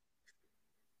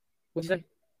 What'd you say?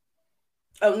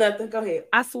 Oh, nothing. Go ahead.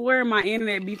 I swear my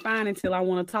internet be fine until I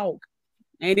want to talk.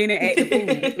 And then it act the fool.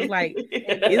 It's like,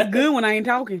 it's good when I ain't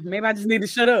talking. Maybe I just need to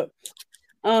shut up.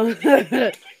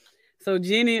 So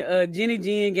Jenny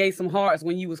Jen gave some hearts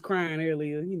when you was crying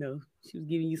earlier. You know, she was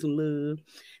giving you some love.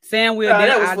 Sam will I'll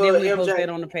definitely post that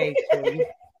on the page for you.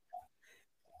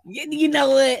 You know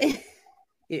what?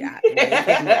 Yeah.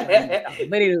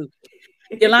 But anyway,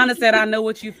 Yolanda said, I know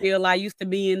what you feel. I used to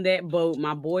be in that boat.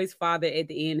 My boy's father at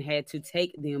the end had to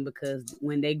take them because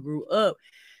when they grew up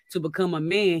to become a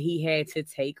man, he had to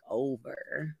take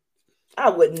over. I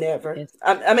would never. Yes.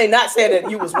 I mean, not saying that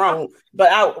you was wrong, but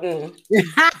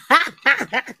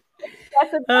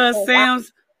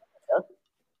Sam's.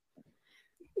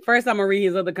 First, I'm gonna read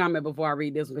his other comment before I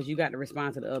read this one because you got to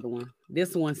respond to the other one.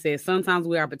 This one says, "Sometimes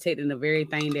we are protecting the very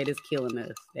thing that is killing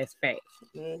us." That's facts.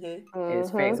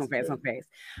 It's facts on facts on facts.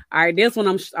 All right, this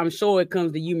one I'm sure it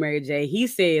comes to you, Mary J. He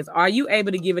says, "Are you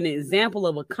able to give an example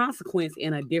of a consequence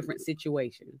in a different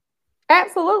situation?"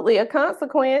 Absolutely. A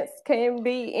consequence can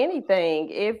be anything.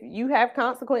 If you have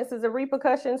consequences and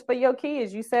repercussions for your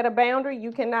kids, you set a boundary.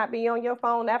 You cannot be on your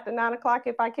phone after 9 o'clock.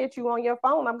 If I catch you on your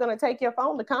phone, I'm going to take your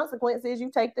phone. The consequence is you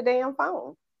take the damn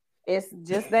phone. It's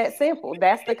just that simple.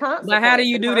 That's the consequence. But how do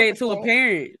you do that to a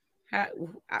parent? That's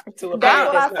what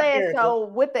I said. So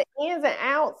with the ins and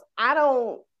outs, I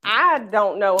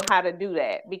don't know how to do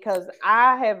that because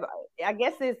I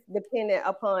guess it's dependent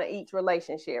upon each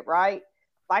relationship, right?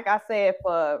 Like I said,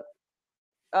 for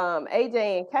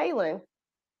AJ and Kaylin,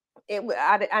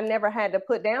 I never had to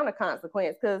put down a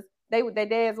consequence because their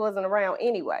dads wasn't around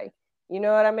anyway. You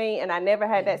know what I mean? And I never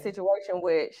had that situation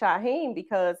with Shaheem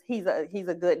because he's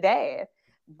a good dad.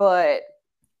 But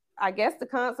I guess the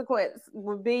consequence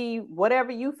would be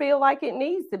whatever you feel like it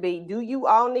needs to be. Do you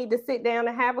all need to sit down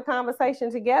and have a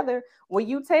conversation together where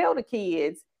you tell the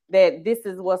kids that this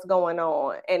is what's going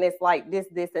on and it's like this,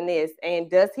 and this? And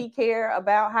does he care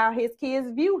about how his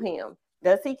kids view him?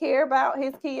 Does he care about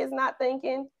his kids not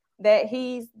thinking that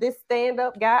he's this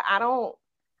stand-up guy? I don't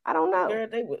know. Girl,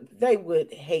 they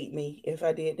would hate me if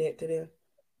I did that to them.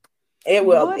 It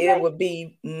would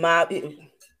be my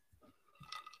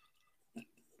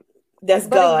that's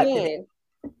but God. Again,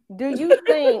 do you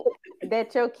think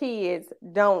that your kids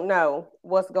don't know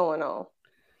what's going on?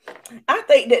 I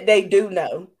think that they do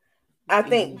know. I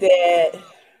think that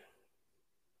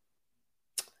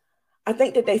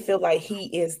they feel like he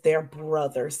is their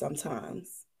brother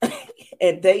sometimes.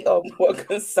 And they are more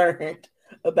concerned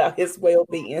about his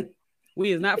well-being.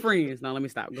 We is not friends. Now let me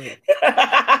stop. Go ahead.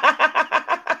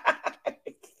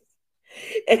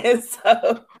 And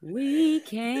so we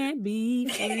can't be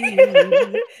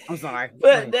friends. I'm sorry.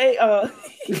 But they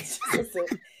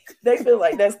they feel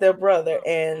like that's their brother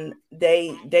and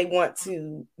they want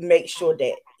to make sure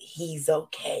that he's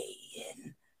okay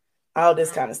and all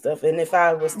this kind of stuff. And if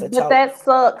I was to talk, that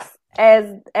sucks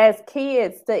as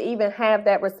kids to even have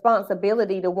that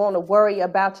responsibility to want to worry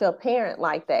about your parent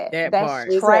like that.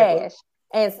 That's trash.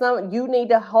 Exactly. And you need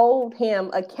to hold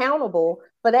him accountable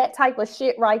for that type of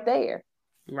shit right there.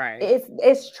 Right.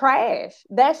 It's trash.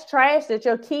 That's trash that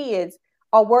your kids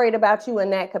are worried about you in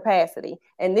that capacity.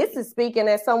 And this is speaking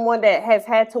as someone that has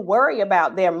had to worry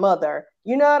about their mother.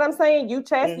 You know what I'm saying? You've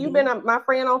been my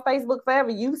friend on Facebook forever.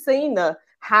 You've seen the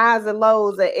highs and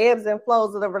lows, the ebbs and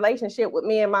flows of the relationship with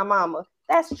me and my mama.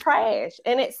 That's trash.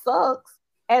 And it sucks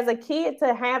as a kid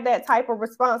to have that type of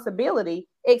responsibility,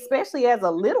 especially as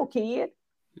a little kid.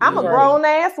 I'm a grown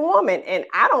ass woman and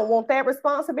I don't want that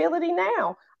responsibility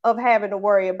now of having to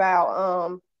worry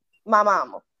about my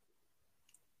mama.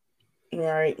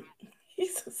 Right.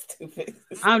 He's so stupid.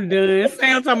 I'm done.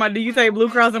 Sam talking about, do you take Blue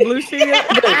Cross and Blue Shield?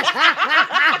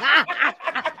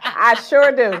 I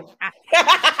sure do.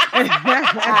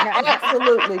 I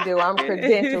absolutely do. I'm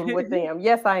credentialed with them.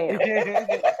 Yes, I am.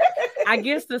 I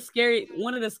guess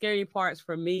one of the scary parts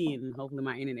for me, and hopefully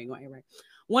my internet going right.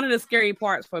 One of the scary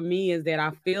parts for me is that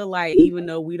I feel like even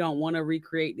though we don't want to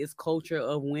recreate this culture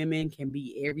of women can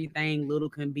be everything,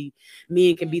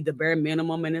 men can be the bare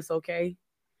minimum, and it's okay.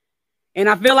 And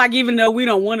I feel like even though we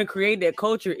don't want to create that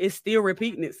culture, it's still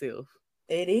repeating itself.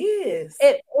 It is.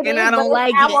 It is, I don't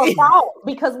like it. Fault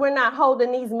because we're not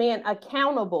holding these men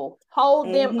accountable.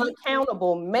 Hold them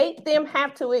accountable. Make them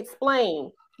have to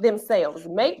explain themselves.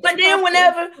 But then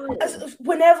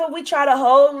whenever we try to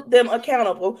hold them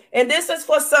accountable, and this is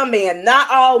for some men,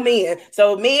 not all men.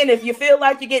 So men, if you feel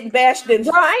like you're getting bashed, then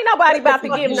bro, ain't nobody about to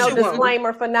give no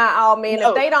disclaimer for not all men. No.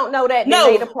 If they don't know that,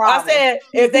 then they the problem. I said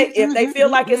if they feel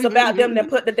like it's about them, then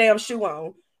put the damn shoe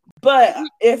on. But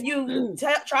if you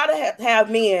try to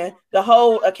have men the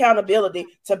whole accountability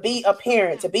to be a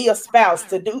parent, to be a spouse,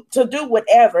 to do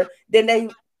whatever,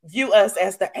 then view us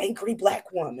as the angry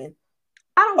Black woman.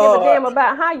 I don't give a damn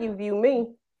about how you view me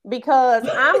because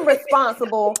I'm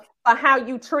responsible for how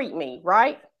you treat me,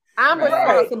 right? I'm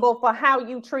responsible for how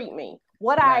you treat me.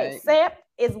 What I accept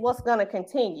is what's going to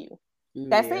continue.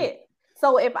 That's it.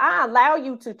 So if I allow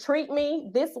you to treat me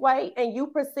this way and you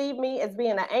perceive me as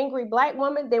being an angry Black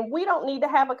woman, then we don't need to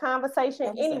have a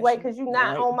conversation anyway because you're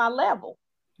not on my level.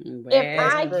 If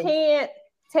I can't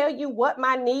tell you what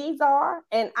my needs are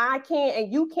and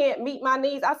you can't meet my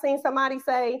needs. I seen somebody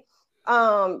say,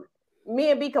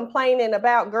 men be complaining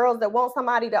about girls that want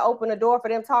somebody to open the door for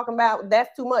them, talking about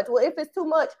that's too much. Well, if it's too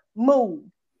much, move.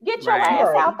 Get your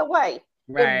ass out the way.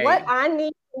 If what I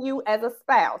need from you as a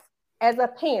spouse, as a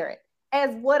parent,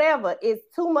 as whatever is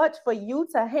too much for you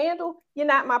to handle, you're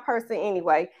not my person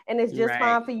anyway. And it's just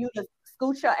fine for you to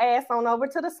scoot your ass on over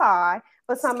to the side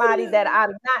for somebody that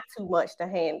I'm not too much to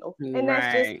handle. And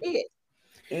that's just it.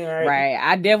 Right.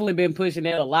 I definitely been pushing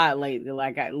that a lot lately.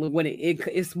 Like when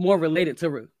it's more related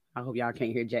to, I hope y'all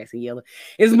can't hear Jackson yelling.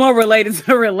 It's more related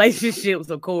to relationships,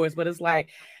 of course, but it's like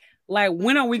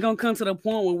when are we gonna come to the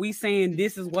point when we saying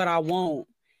this is what I want,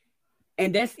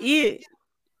 and that's it?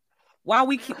 Why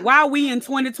we in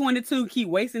 2022 keep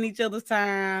wasting each other's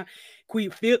time,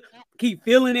 keep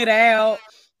feeling it out,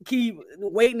 keep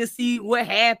waiting to see what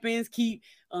happens, keep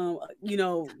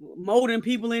molding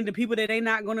people into people that they're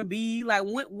not gonna be. Like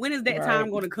when is that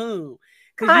time gonna come?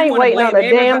 I ain't waiting on a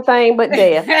damn thing but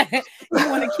death. You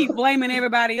want to keep blaming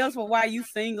everybody else for why you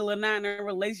single or not in a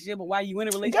relationship or why you in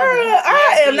a relationship. Girl,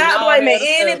 I am not blaming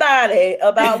anybody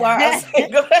about why I'm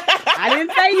single. I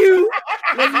didn't say you.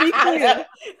 Let's be clear.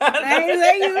 I didn't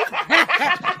say you.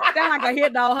 Sound like a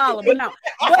hit dog holler, but no.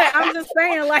 But I'm just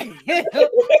saying, like,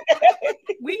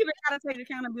 we even gotta take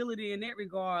accountability in that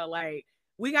regard. Like,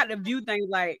 we got to view things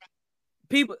like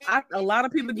a lot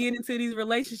of people get into these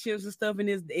relationships and stuff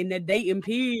in the dating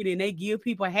period, and they give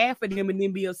people half of them and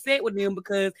then be upset with them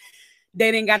because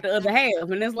they didn't got the other half.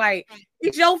 And it's like,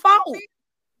 it's your fault.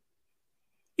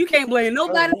 You can't blame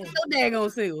nobody for your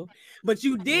daggone self. But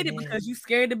you did it because you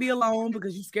scared to be alone,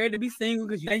 because you scared to be single,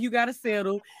 because you got to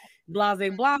settle, blase,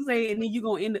 and then you're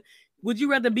going to end up. Would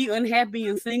you rather be unhappy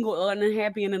and single or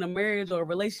unhappy in a marriage or a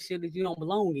relationship that you don't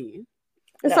belong in?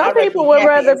 Some people would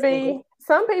rather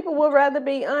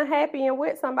be unhappy and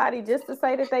with somebody just to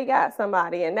say that they got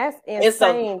somebody, and that's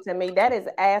insane to me. That is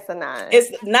asinine. It's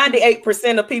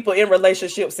 98% of people in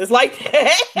relationships. It's like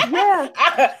that. Yeah.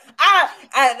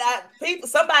 People.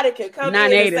 Somebody can come in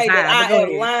and say that I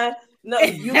am lying. No,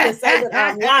 you can say that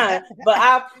I'm lying, but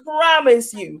I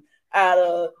promise you,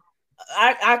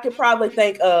 I could probably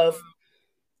think of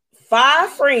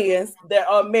 5 friends that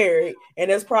are married,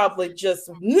 and there's probably just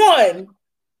one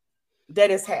that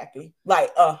is happy,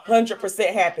 like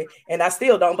 100% happy, and I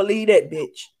still don't believe that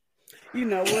bitch. You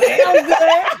know what? I'm good.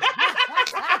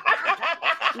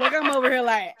 Look, I'm over here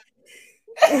like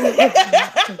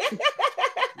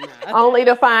only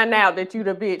to find out that you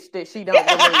the bitch that she don't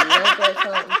believe.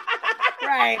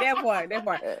 Right, that part. All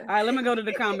right, let me go to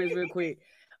the comments real quick.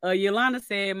 Yolanda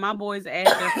said, my boys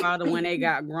asked their father when they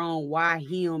got grown why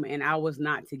him and I was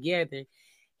not together.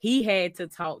 He had to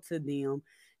talk to them,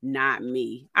 not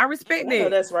me. I respect that. I know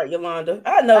that's right, Yolanda.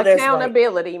 I know that's right.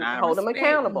 Accountability. Hold them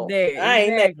accountable. That. I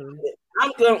ain't exactly.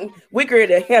 We're going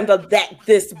to handle that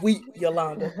this week,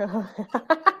 Yolanda.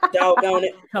 Doggone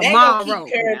it. Tomorrow.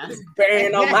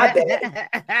 Bearing on my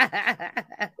back.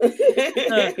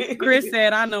 Chris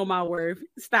said, I know my worth.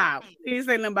 Stop. He didn't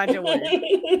say nothing about your worth.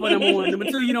 For number 1. Number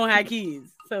 2, you don't have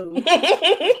kids. So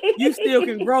you still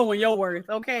can grow in your worth,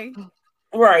 okay?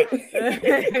 Right.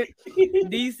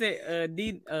 D said,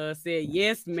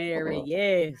 yes, Mary.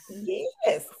 Yes.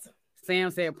 Yes.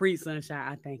 Sam said, preach, sunshine.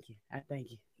 I thank you.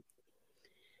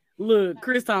 Look,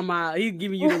 Chris talking about, he's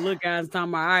giving you the look eyes, talking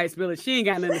about, all right, spill it. She ain't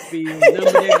got nothing to spill.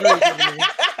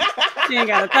 She ain't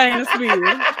got a thing to spill.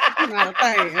 Not a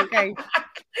thing, okay?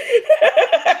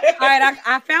 All right,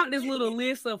 I found this little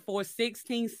list for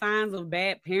 16 signs of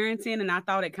bad parenting, and I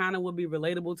thought it kind of would be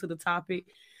relatable to the topic.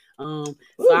 So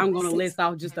I'm going to list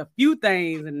off just a few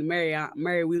things, and Mary,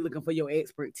 we're looking for your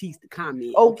expertise to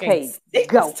comment. Okay,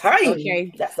 go.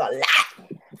 Okay, that's a lot.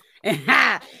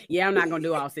 Yeah, I'm not gonna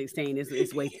do all 16.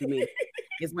 It's way too many.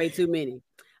 It's way too many.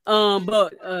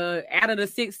 But out of the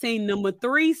 16, number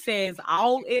 3 says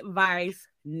all advice,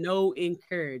 no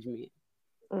encouragement.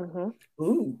 Mm-hmm.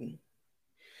 Ooh.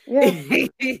 Yeah.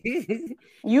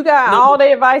 You got all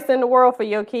the advice in the world for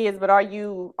your kids, but are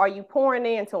you pouring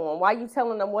into them? Why are you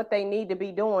telling them what they need to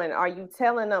be doing? Are you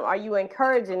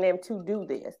encouraging them to do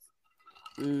this?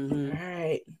 Mm-hmm. All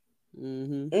right.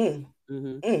 Mm-hmm.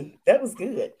 That was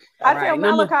good. I tell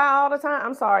Malachi all the time.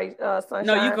 I'm sorry, Sunshine.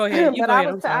 No, you go ahead. You but go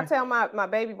ahead. I tell my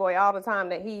baby boy all the time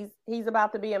that he's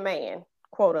about to be a man,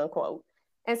 quote unquote.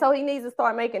 And so he needs to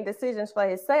start making decisions for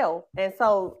himself. And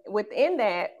so within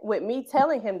that, with me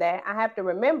telling him that, I have to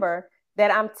remember that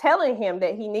I'm telling him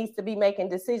that he needs to be making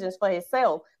decisions for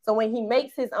himself. So when he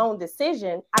makes his own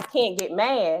decision, I can't get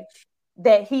mad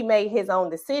that he made his own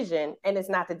decision and it's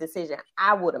not the decision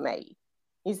I would have made.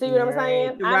 You see what I'm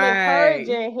saying? Right. I'm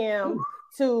encouraging him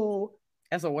to.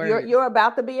 That's a word. You're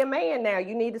about to be a man now.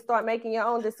 You need to start making your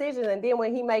own decisions. And then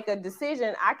when he make a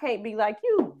decision, I can't be like,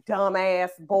 you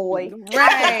dumbass boy.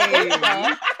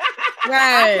 Right.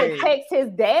 I can text his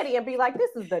daddy and be like,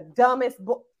 this is the dumbest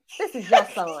boy. This is your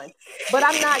son. But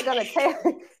I'm not gonna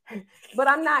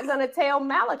tell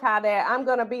Malachi that. I'm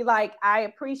gonna be like, I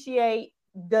appreciate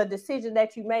the decision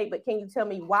that you made, but can you tell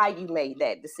me why you made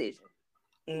that decision?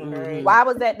 Mm-hmm. Why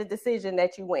was that the decision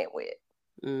that you went with?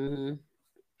 Mm-hmm.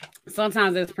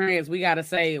 Sometimes as parents, we gotta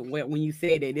say, when you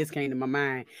said that, this came to my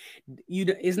mind.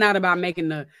 It's not about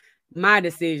making my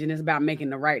decision; it's about making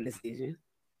the right decision.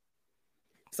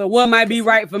 So what might be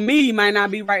right for me might not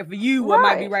be right for you. What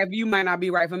might be right for you might not be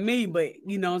right for me. But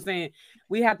you know what I'm saying?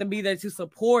 We have to be there to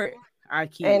support our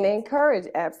kids and encourage.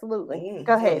 Absolutely.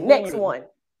 Go ahead. Next one.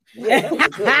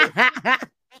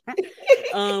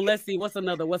 Let's see. What's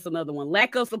another one?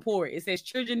 Lack of support. It says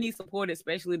children need support,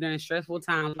 especially during stressful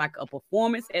times like a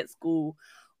performance at school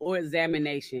or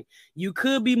examination. You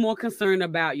could be more concerned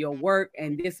about your work,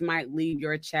 and this might leave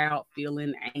your child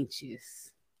feeling anxious.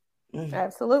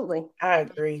 Absolutely. I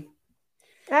agree.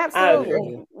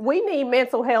 Absolutely. We need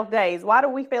mental health days. Why do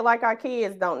we feel like our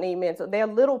kids don't need mental? They're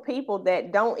little people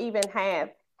that don't even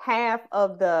have half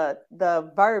of the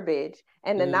verbiage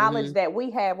and the knowledge that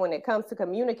we have when it comes to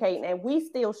communicating, and we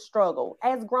still struggle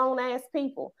as grown-ass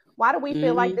people. Why do we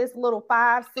feel like this little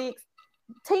 5, 6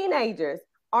 teenagers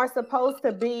are supposed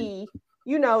to be,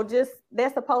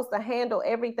 they're supposed to handle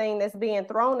everything that's being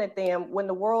thrown at them when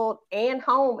the world and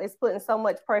home is putting so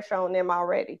much pressure on them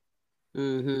already?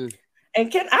 And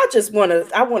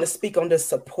I want to speak on this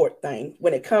support thing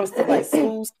when it comes to like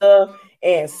school stuff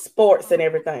and sports and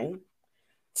everything.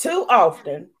 Too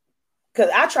often, because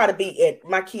I try to be at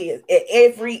my kids at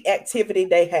every activity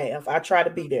they have. I try to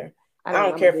be there. I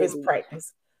don't care if it's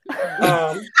practice. Go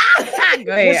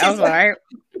ahead. I'm sorry.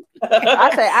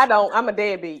 I say I don't. I'm a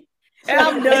deadbeat.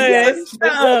 I'm done.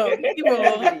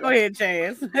 Go ahead,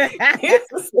 Chance.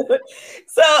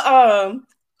 So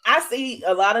I see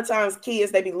a lot of times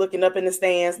kids, they be looking up in the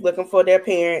stands looking for their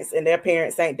parents, and their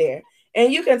parents ain't there.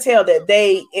 And you can tell that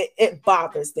it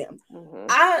bothers them.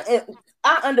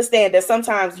 I understand that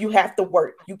sometimes you have to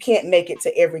work. You can't make it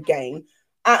to every game.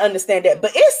 I understand that.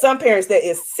 But it's some parents that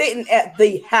is sitting at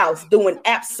the house doing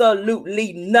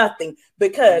absolutely nothing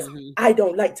because I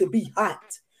don't like to be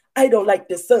hot. I don't like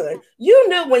the sun. You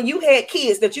knew when you had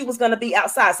kids that you was going to be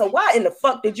outside. So why in the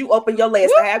fuck did you open your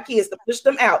legs to have kids to push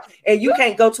them out and you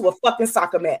can't go to a fucking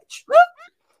soccer match?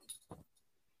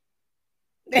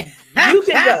 You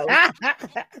can go.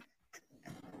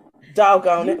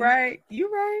 Doggone it.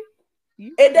 You're right.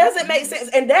 It doesn't make sense.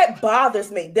 And that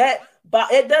bothers me.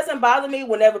 It doesn't bother me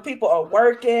whenever people are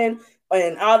working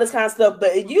and all this kind of stuff,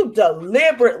 but you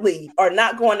deliberately are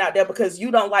not going out there because you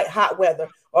don't like hot weather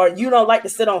or you don't like to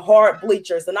sit on hard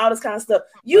bleachers and all this kind of stuff.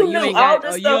 You knew all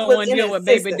this stuff was in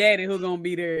existence. Baby daddy who gonna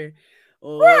be there.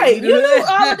 Right. You knew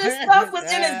all of this stuff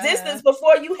was in existence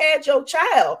before you had your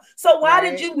child. So why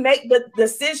did you make the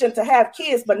decision to have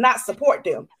kids but not support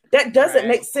them? That doesn't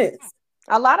make sense.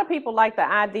 A lot of people like the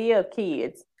idea of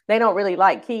kids. They don't really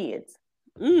like kids.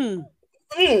 A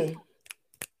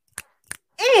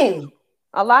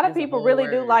lot of people really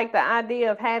do like the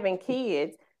idea of having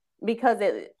kids because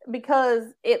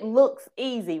it looks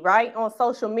easy, right? On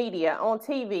social media, on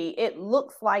TV, it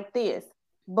looks like this.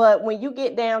 But when you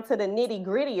get down to the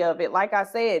nitty-gritty of it, like I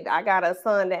said, I got a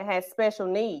son that has special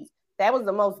needs. That was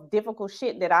the most difficult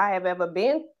shit that I have ever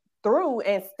been through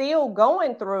and still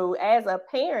going through as a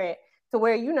parent, to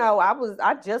where,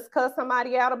 I just cussed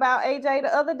somebody out about AJ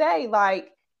the other day.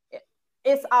 Like,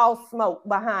 it's all smoke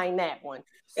behind that one.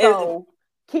 So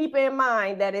keep in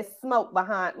mind that it's smoke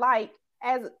behind,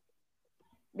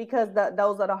 because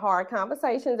those are the hard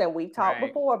conversations. And we talked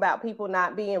before about people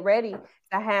not being ready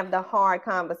to have the hard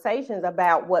conversations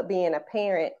about what being a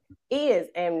parent is.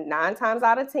 And 9 times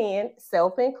out of 10,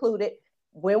 self included,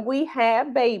 when we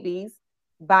have babies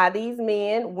by these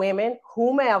men, women,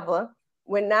 whomever,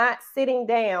 we're not sitting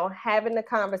down having the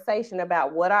conversation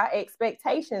about what our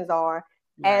expectations are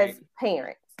as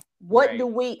parents.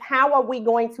 How are we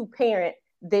going to parent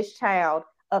this child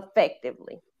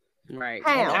effectively? Right.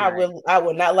 How? And I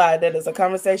will not lie. That is a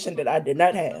conversation that I did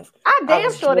not have. I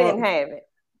damn sure didn't have it.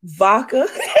 Vodka.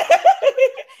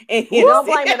 And don't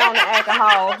blame it on the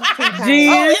alcohol.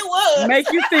 Gin, it was.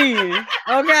 Make you thin.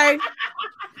 Okay.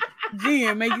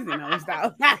 Gin, make you thin. No,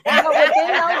 stop. But within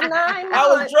those 9 months, I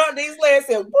was drunk. These legs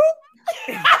said, whoop.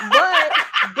 But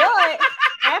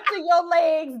after your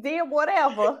legs did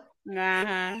whatever,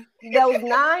 those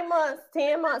 9 months,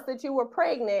 10 months that you were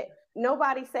pregnant,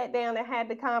 nobody sat down and had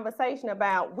the conversation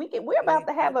about we're about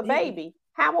to have a baby.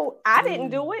 I didn't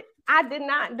do it. I did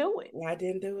not do it. I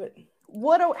didn't do it.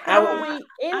 We're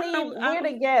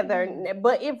together,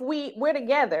 but if we're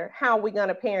together, how are we going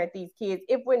to parent these kids?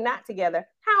 If we're not together,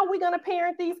 how are we going to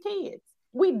parent these kids?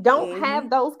 We don't have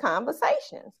those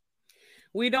conversations.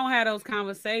 We don't have those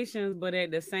conversations, but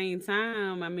at the same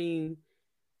time, I mean,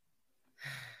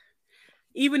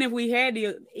 even if we had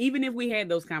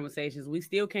those conversations, we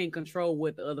still can't control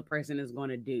what the other person is going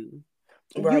to do.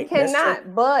 Right, you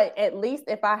cannot, but at least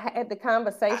if I had the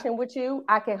conversation with you,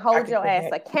 I can hold your ass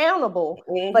accountable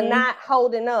for not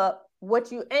holding up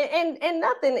what you and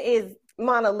nothing is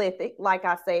monolithic. Like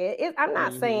I said, I'm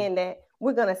not saying that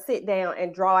we're gonna sit down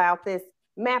and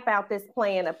map out this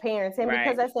plan of parenting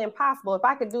because that's impossible. If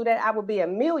I could do that, I would be a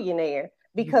millionaire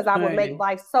because I would make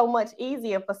life so much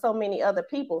easier for so many other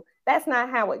people. That's not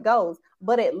how it goes.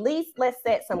 But at least let's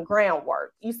set some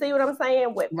groundwork. You see what I'm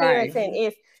saying? With parenting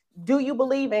is, do you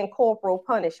believe in corporal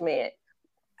punishment?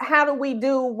 How do we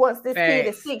do once this kid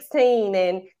is 16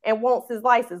 and wants his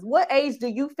license? What age do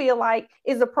you feel like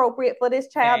is appropriate for this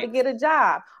child to get a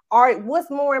job? Or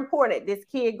what's more important, this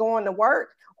kid going to work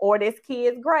or this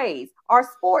kid's grades? Are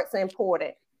sports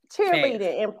important?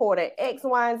 Cheerleading important? X,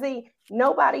 Y, and Z.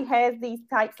 Nobody has these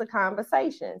types of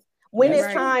conversations. When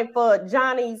it's time for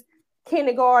Johnny's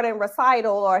kindergarten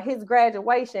recital or his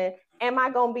graduation, am I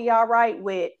going to be all right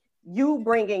with you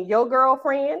bringing your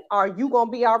girlfriend? Are you gonna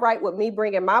be all right with me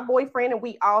bringing my boyfriend and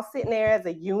we all sitting there as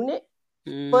a unit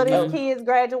for this kid's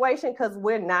graduation because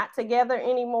we're not together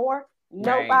anymore?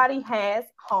 Nobody has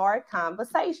hard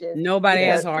conversations. Nobody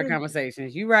has hard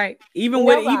conversations. You're right. Even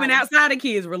outside of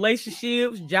kids,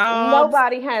 relationships, jobs.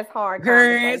 Nobody has hard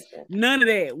conversations. None of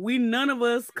that. None of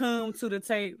us come to the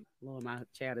table. Lord, my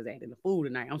child is acting the fool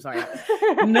tonight. I'm sorry.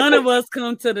 None of us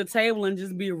come to the table and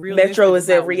just be real. Metro is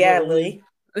a reality.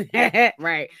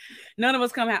 Right. None of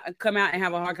us come out and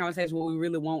have a hard conversation what we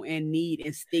really want and need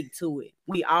and stick to it.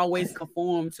 We always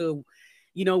conform to,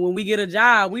 when we get a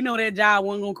job, we know that job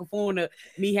wasn't gonna conform to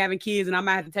me having kids and I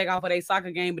might have to take off for their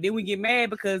soccer game, but then we get mad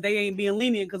because they ain't being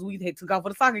lenient because we took off for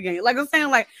the soccer game. Like I'm saying,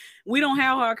 like we don't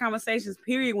have hard conversations,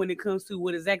 period, when it comes to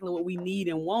what we need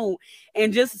and want,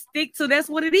 and just stick to that's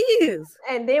what it is.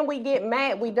 And then we get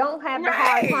mad. We don't have the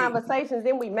hard conversations,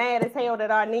 then we mad as hell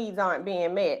that our needs aren't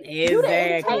being met. Exactly. You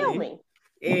didn't tell me.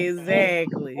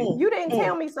 Exactly. You didn't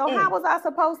tell me, so how was I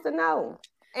supposed to know?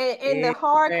 And the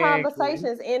hard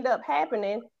conversations end up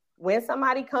happening when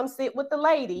somebody comes sit with the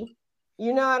lady.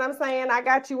 You know what I'm saying? I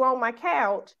got you on my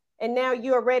couch, and now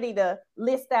you're ready to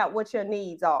list out what your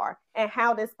needs are and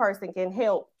how this person can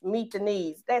help meet the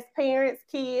needs. That's parents,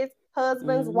 kids,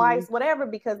 husbands, wives, whatever,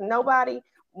 because I'm going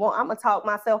to talk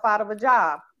myself out of a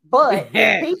job. But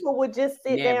if people would just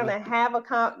sit down and have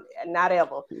not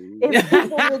ever. If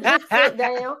people would just sit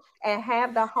down and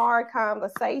have the hard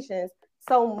conversations,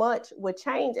 so much would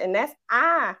change. And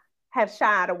I have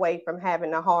shied away from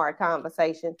having a hard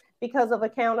conversation because of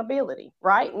accountability,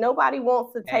 right? Nobody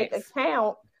wants to take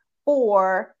account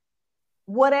for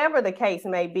whatever the case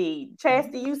may be.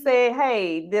 Chastity, you said,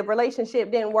 hey, the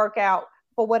relationship didn't work out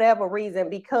for whatever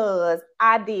reason because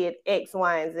I did X,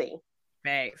 Y, and Z.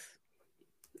 Facts.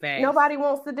 Nobody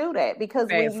wants to do that because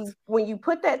when you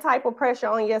put that type of pressure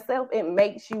on yourself, it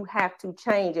makes you have to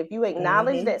change. If you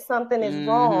acknowledge that something is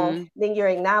wrong, then you're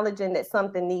acknowledging that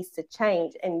something needs to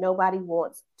change, and nobody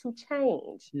wants to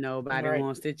change. Nobody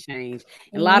wants to change.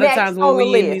 And a lot of times when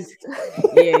we in these,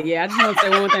 I just want to say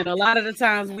one thing. A lot of the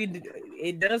times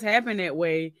it does happen that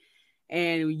way,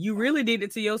 and you really did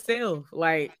it to yourself.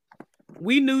 Like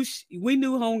we knew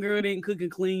homegirl didn't cook and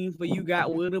clean, but you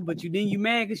got with her, but you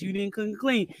mad because you didn't cook and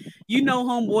clean.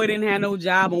 Homeboy didn't have no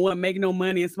job and wasn't making no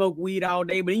money and smoke weed all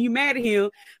day, but then you mad at him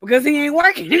because he ain't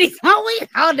working and he smoke weed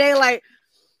all day. Like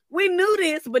we knew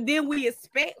this, but then we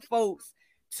expect folks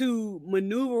to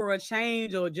maneuver or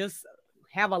change or just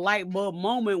have a light bulb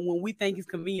moment when we think it's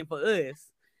convenient for us.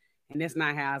 And that's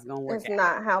not how it's gonna work. It's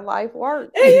not how life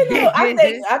works. And, I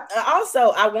think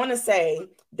I want to say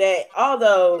that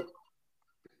although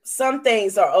some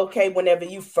things are okay whenever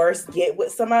you first get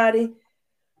with somebody,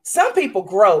 some people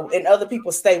grow and other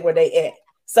people stay where they at.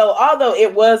 So although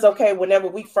it was okay whenever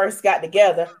we first got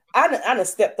together, I done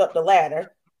stepped up the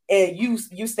ladder, and you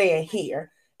staying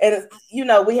here. And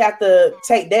we have to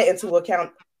take that into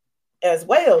account as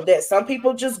well, that some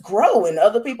people just grow and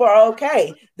other people are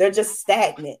okay. They're just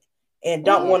stagnant and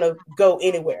don't want to go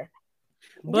anywhere.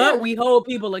 But we hold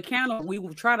people accountable. We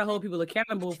will try to hold people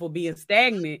accountable for being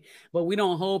stagnant, but we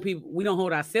don't hold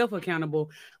ourselves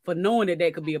accountable for knowing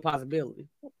that could be a possibility.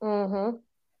 Mm-hmm.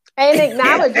 And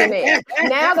acknowledging it.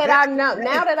 Now that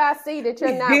I see that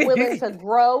you're not willing to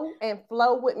grow and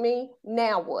flow with me,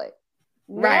 now what?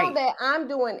 Now that I'm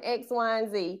doing X, Y,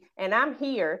 and Z, and I'm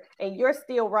here, and you're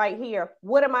still right here,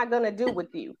 what am I going to do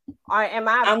with you? Or am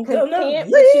I content with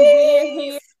you being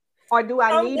here? Or do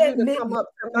I need you to come up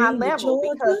to my level?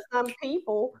 Because some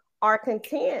people are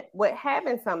content with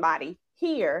having somebody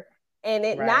here and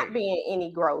it not being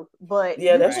any growth. But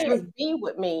you can't be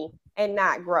with me and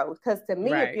not grow. Because to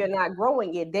me, if you're not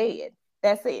growing, you're dead.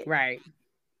 That's it. Right.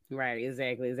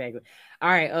 Exactly. All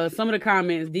right. Some of the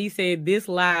comments, D said this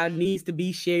live needs to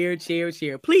be shared.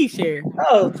 Please share.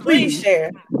 Oh, please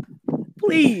share.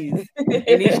 Please. And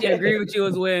then she agreed with you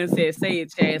as well and said, say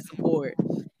it, Chad, support.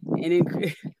 And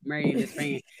then Marion is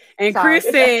fan. And Chris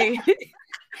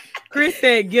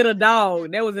said, get a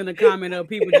dog. That was in the comment of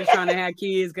people just trying to have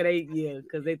kids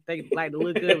because they like to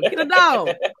look good. Get a dog.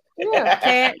 Yeah.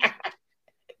 Cat,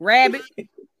 rabbit,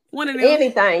 one of them.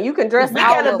 Anything. You can dress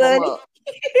all of them up.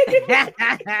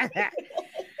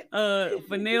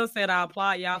 Fanel said, I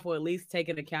applaud y'all for at least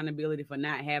taking accountability for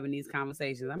not having these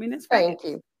conversations. I mean, that's facts. Thank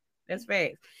you. That's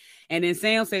facts. And then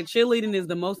Sam said, cheerleading is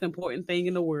the most important thing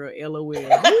in the world. LOL.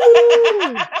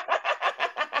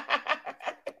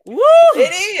 Woo!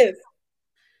 It is.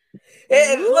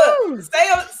 And look,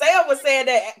 Sam was saying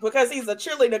that because he's a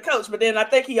cheerleader coach, but then I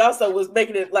think he also was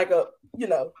making it like a,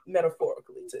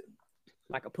 metaphorically too.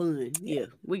 Like a pun. Yeah.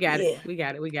 We got it.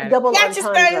 Double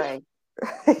entendre.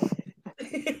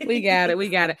 We got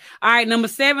it. All right. Number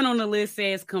 7 on the list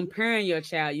says comparing your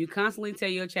child. You constantly tell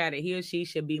your child that he or she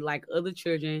should be like other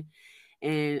children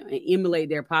and emulate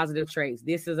their positive traits.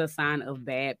 This is a sign of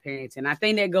bad parenting. I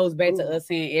think that goes back to us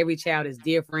saying every child is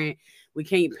different. We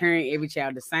can't parent every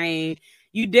child the same.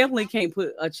 You definitely can't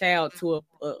put a child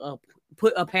child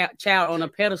on a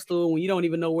pedestal when you don't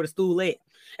even know where the stool at.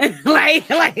 like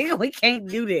we can't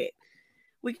do that.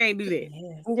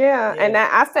 Yeah. And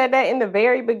I said that in the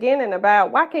very beginning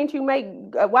about why can't you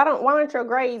why aren't your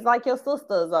grades like your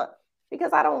sister's?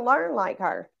 Because I don't learn like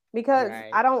her. Because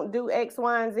I don't do X,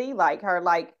 Y, and Z like her.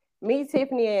 Like me,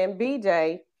 Tiffany, and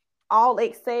BJ all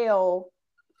excel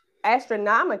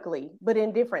astronomically, but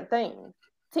in different things.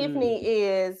 Tiffany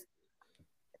is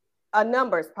a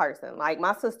numbers person. Like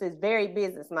my sister is very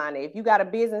business minded. If you got a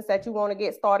business that you want to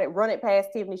get started, run it past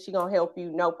Tiffany. She's going to help you.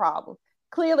 No problem.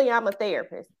 Clearly, I'm a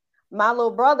therapist. My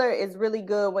little brother is really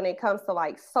good when it comes to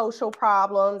like social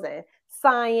problems and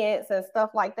science and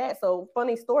stuff like that. So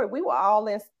funny story, we were all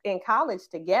in college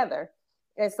together.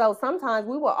 And so sometimes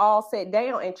we would all sit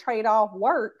down and trade off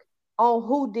work on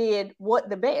who did what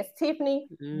the best. Tiffany,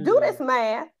 do this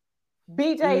math.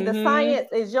 BJ, the science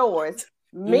is yours.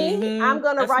 Me, I'm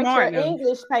going to write your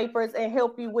English papers and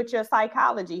help you with your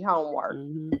psychology homework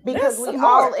because we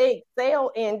all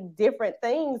excel in different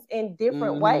things in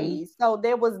different ways. So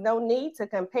there was no need to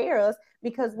compare us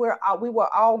because we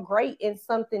were all great in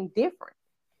something different.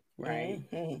 Right.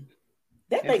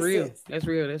 That makes real. sense. That's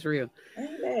real.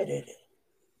 I'm mad at it.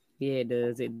 Yeah, it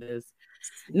does.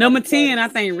 Number 10, I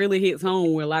think really hits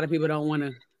home where a lot of people don't want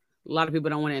to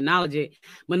acknowledge it.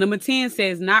 But number 10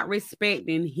 says not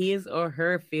respecting his or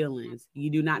her feelings.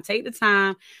 You do not take the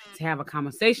time to have a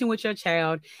conversation with your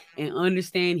child and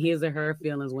understand his or her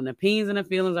feelings. When the opinions and the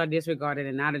feelings are disregarded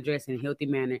and not addressed in a healthy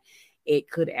manner, it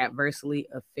could adversely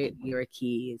affect your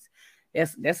kids.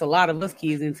 That's a lot of us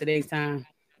kids in today's time.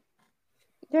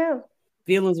 Yeah.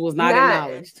 Feelings was not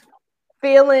acknowledged.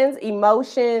 Feelings,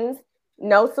 emotions,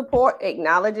 no support,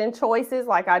 acknowledging choices.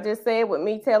 Like I just said with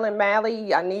me telling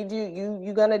Mally, I need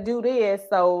you're going to do this.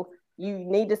 So you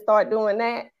need to start doing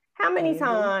that. How many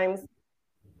times?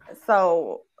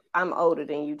 So I'm older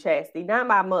than you, Chastity. Not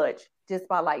by much, just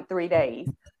by like 3 days.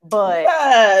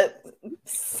 But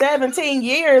 17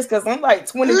 years because I'm like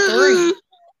 23.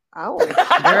 Oh,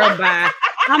 girl, bye.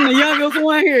 I'm the youngest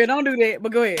one here. Don't do that.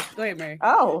 But go ahead, Mary.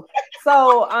 Oh,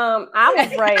 so I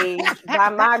was raised by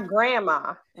my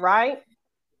grandma, right?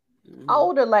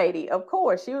 Older lady, of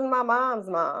course. She was my mom's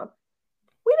mom.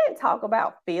 We didn't talk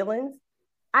about feelings.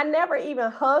 I never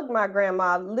even hugged my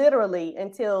grandma literally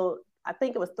until I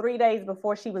think it was 3 days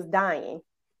before she was dying.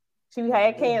 She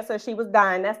had cancer. She was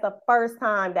dying. That's the first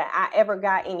time that I ever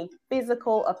got any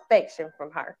physical affection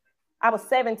from her. I was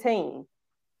 17.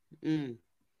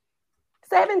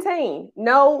 17,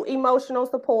 no emotional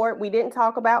support. We didn't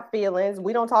talk about feelings.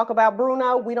 We don't talk about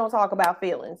Bruno. We don't talk about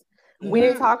feelings. We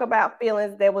didn't talk about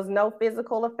feelings. There was no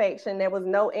physical affection. There was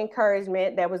no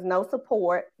encouragement. There was no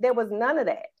support. There was none of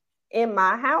that in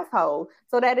my household.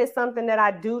 So that is something that I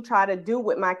do try to do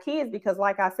with my kids, because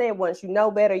like I said, once you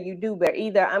know better, you do better.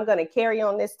 Either I'm going to carry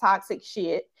on this toxic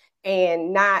shit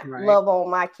and not love on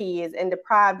my kids and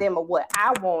deprive them of what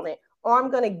I wanted, or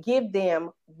I'm going to give them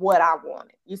what I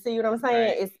wanted. You see what I'm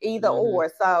saying? It's either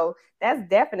or. So that's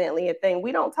definitely a thing.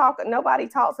 Nobody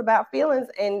talks about feelings.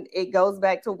 And it goes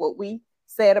back to what we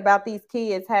said about these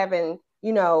kids having,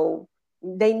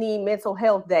 they need mental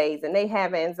health days and they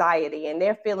have anxiety and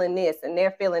they're feeling this and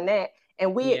they're feeling that.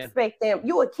 And we expect them,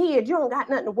 you're a kid, you don't got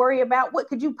nothing to worry about. What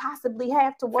could you possibly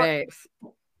have to worry?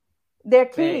 They're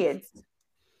kids.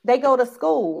 They go to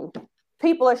school.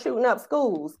 People are shooting up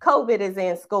schools. COVID is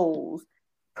in schools.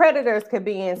 Predators could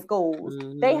be in schools.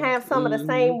 They have some of the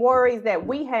same worries that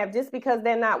we have. Just because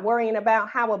they're not worrying about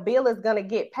how a bill is going to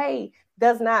get paid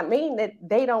does not mean that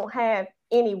they don't have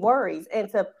any worries. And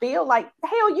to feel like,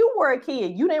 hell, you were a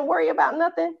kid. You didn't worry about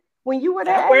nothing when you were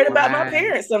there. I worried about my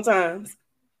parents sometimes.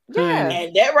 Yeah.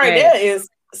 And that there is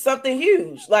something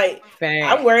huge. Like,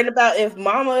 I'm worried about if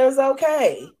mama is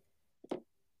okay.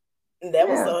 That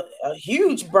was a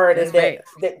huge burden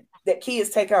that kids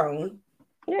take on.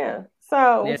 Yeah.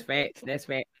 So that's facts.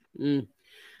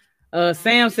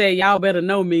 Sam said, y'all better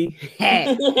know me.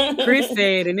 Chris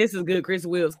said, and this is good, Chris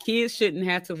Wills, kids shouldn't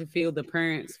have to fulfill the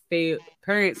parents'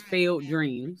 failed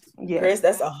dreams. Yeah. Chris,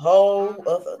 that's a whole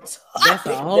other topic. That's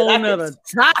a whole nother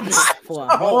topic for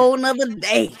a whole nother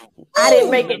day. I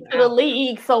didn't make it to the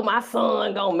league, so my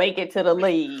son gonna make it to the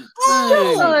league.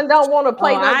 My son don't want to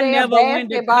play I never went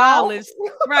to college.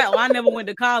 Right. Well, I never went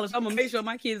to college. I'm gonna make sure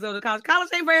my kids go to college. College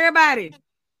ain't for everybody.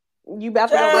 You about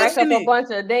to go rack up a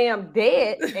bunch of damn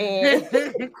debt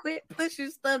and quit pushing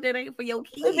stuff that ain't for your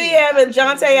kids. We be having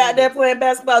Jonte out there playing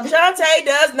basketball. Jonte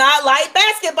does not like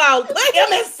basketball. Put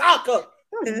him in soccer.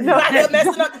 Not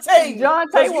messing up the team.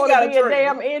 Jonte want to be a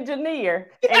damn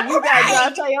engineer, and you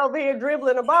got Jonte over here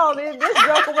dribbling the ball. This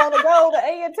joker want to go to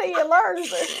A&T and learn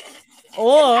this.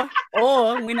 Or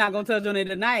we're not gonna touch on it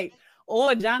tonight.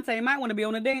 Or Jonte might want to be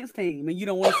on the dance team, and you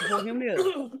don't want to support him there.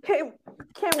 Can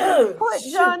we put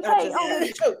Jonte on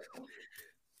the...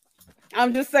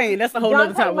 I'm just saying, that's a whole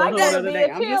other topic. I'm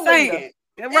just saying.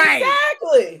 Right.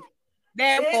 Exactly.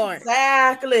 That part.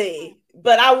 Exactly.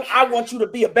 But I want you to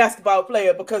be a basketball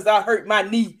player because I hurt my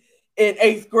knee in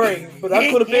 8th grade. But I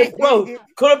could have been pro.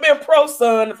 Could have been pro,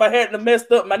 son, if I hadn't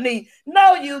messed up my knee.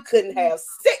 No, you couldn't have.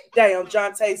 Sit down,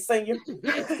 Jonte Sr.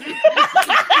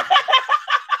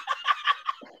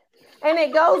 And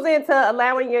it goes into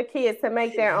allowing your kids to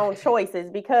make their own choices,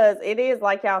 because it is,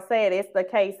 like y'all said, it's the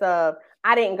case of,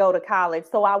 I didn't go to college,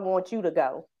 so I want you to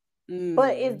go.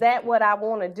 But is that what I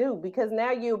want to do? Because now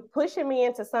you're pushing me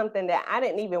into something that I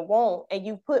didn't even want, and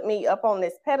you put me up on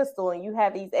this pedestal and you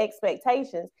have these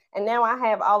expectations. And now I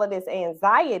have all of this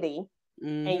anxiety,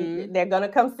 and they're going to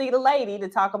come see the lady to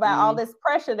talk about all this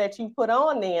pressure that you put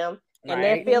on them. And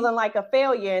they're feeling like a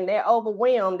failure, and they're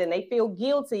overwhelmed, and they feel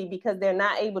guilty because they're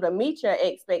not able to meet your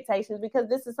expectations, because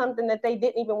this is something that they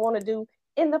didn't even want to do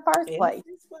in the first place.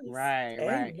 Right.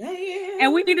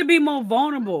 And we need to be more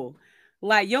vulnerable.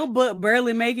 Like, your butt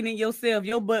barely making it yourself.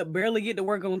 Your butt barely get to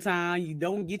work on time. You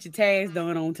don't get your tasks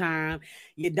done on time.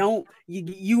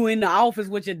 You in the office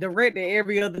with your director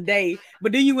every other day.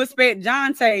 But then you expect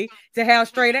Jonte to have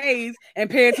straight A's and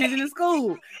pay attention to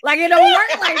school. Like, it don't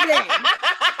work like that.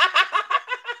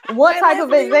 What type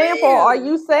of example are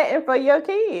you setting for your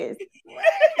kids?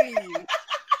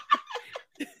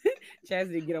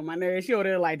 Chastity get on my nerves. She over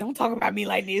there like, don't talk about me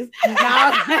like this.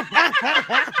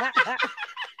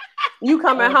 You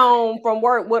coming home from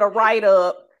work with a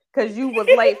write-up because you was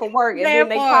late for work, and then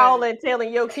they calling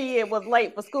telling your kid was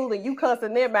late for school, and you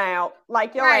cussing them out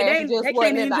like your ass just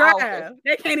wasn't in the office.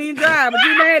 They can't even drive, but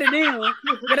you mad at them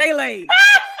because they late.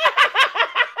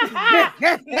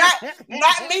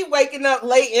 not me waking up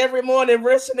late every morning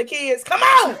rushing the kids. Come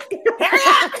on, hurry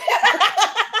up.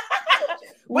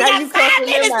 We got 5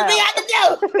 minutes to be out the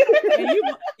door. And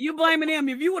you blaming them.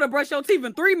 If you would have brushed your teeth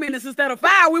in 3 minutes instead of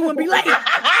 5, we wouldn't be late.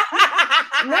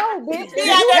 No, bitch.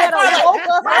 You had to woke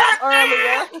us up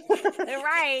earlier.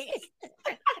 Right.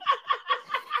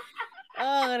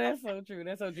 Oh, that's so true.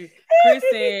 That's so true. Chris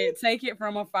said, take it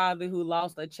from a father who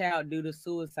lost a child due to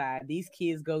suicide. These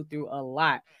kids go through a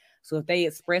lot. So if they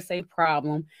express a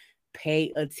problem,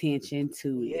 pay attention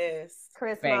to it. Yes.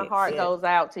 Chris, my heart goes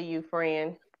out to you,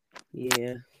 friend.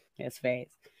 Yeah, that's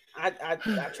facts.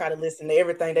 I try to listen to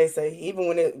everything they say, even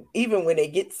when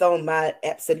it gets on my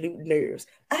absolute nerves.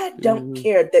 I don't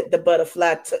care that the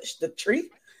butterfly touched the tree.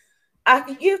 I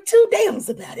can give two damns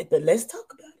about it, but let's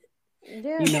talk about it.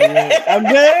 Yeah. You know what? I'm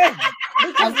good.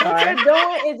 Because what you're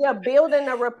doing is you're building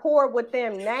a rapport with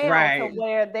them now to Right.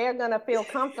 where they're going to feel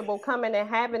comfortable coming and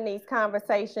having these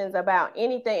conversations about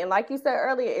anything. And like you said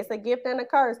earlier, it's a gift and a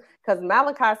curse, because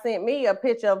Malachi sent me a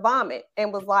picture of vomit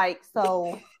and was like,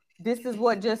 so this is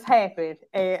what just happened.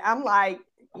 And I'm like,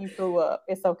 you threw up.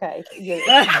 It's okay.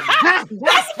 That's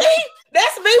me.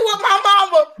 That's me with my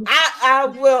mama. I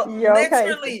will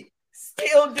literally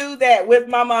still do that with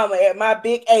my mama at my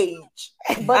big age.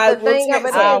 But the thing of it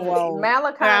is,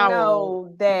 Malachi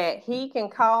knows that he can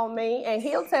call me and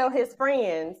he'll tell his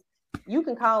friends, you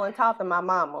can call and talk to my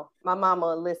mama. My mama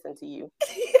will listen to you.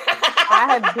 I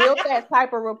have built that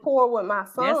type of rapport with my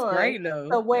son. That's great, though.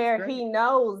 To where he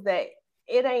knows that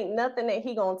it ain't nothing that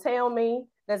he gonna tell me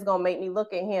that's gonna make me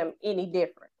look at him any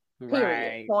different. Period.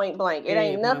 Right. Point blank. It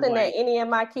ain't nothing that any of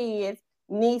my kids,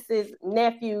 nieces,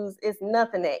 nephews, it's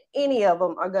nothing that any of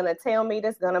them are gonna tell me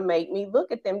that's gonna make me look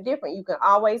at them different. You can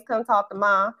always come talk to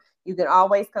mom. You can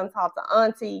always come talk to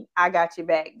auntie. I got your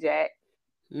back, Jack.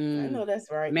 I know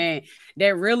that's right, man.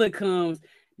 That really comes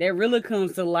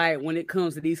to light when it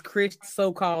comes to these Christian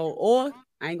so-called, or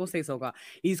I ain't gonna say so-called,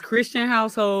 these Christian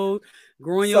households,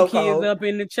 growing your kids up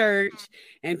in the church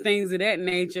and things of that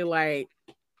nature. Like,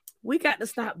 we got to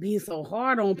stop being so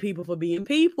hard on people for being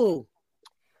people.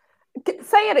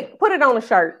 Say it. Put it on a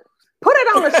shirt. Put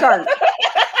it on a shirt.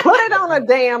 Put it on a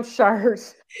damn shirt.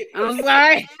 I'm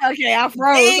sorry. Okay, I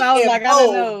froze. I was like, I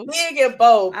don't know. Big and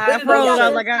bold. I froze. I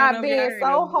was like, I don't know. Being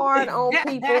so hard on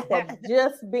people for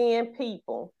just being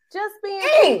people. Just being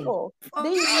people.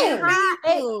 These high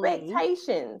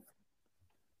expectations.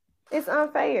 It's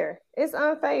unfair. It's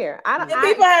unfair.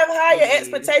 People have higher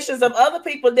expectations of other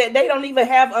people that they don't even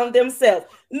have on themselves.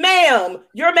 Ma'am,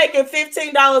 you're making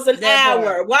 $15 an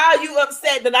hour. Why are you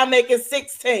upset that I'm making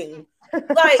 $16?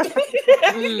 Like,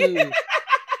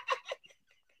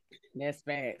 that's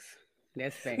facts.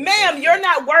 That's facts. Ma'am, you're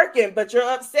not working, but you're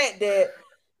upset that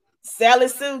Sally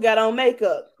Sue got on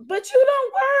makeup, but you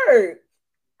don't work.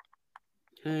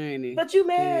 Honey, but you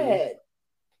mad.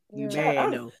 You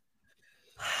mad though.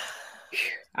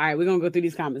 All right, we're gonna go through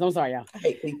these comments. I'm sorry, y'all. I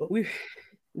hate people.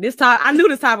 I knew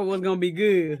this topic was gonna be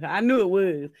good. I knew it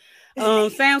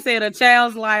was. Sam said a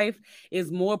child's life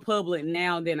is more public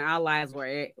now than our lives were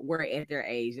at their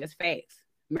age. That's facts.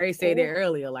 Mary said that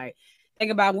earlier. Like,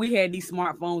 think about we had these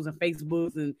smartphones and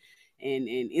Facebooks and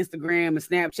Instagram and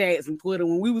Snapchats and Twitter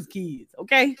when we was kids.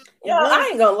 Okay, yo, I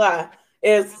ain't gonna lie.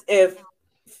 If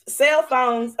cell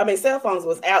phones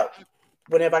was out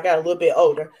whenever I got a little bit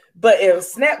older, but if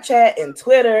Snapchat and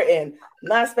Twitter and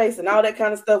MySpace and all that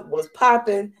kind of stuff was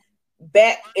popping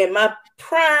back in my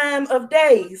prime of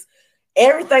days,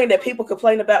 everything that people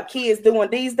complain about kids doing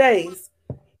these days,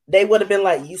 they would have been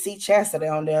like, you see Chastity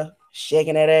on there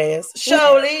shaking that ass.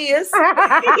 Sure is.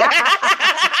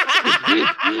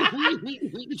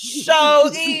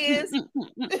 Sure is.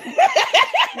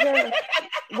 Yeah.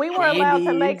 We were allowed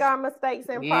to make our mistakes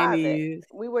in private.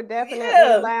 We were definitely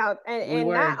allowed. And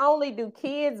not only do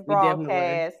kids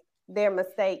broadcast their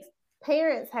mistakes,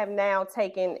 parents have now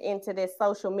taken into this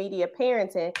social media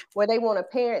parenting where they want to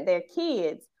parent their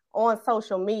kids on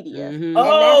social media. And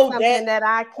that's something that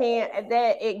I can't,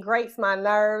 that it grates my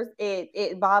nerves.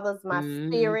 It bothers my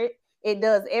spirit. It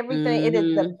does everything. It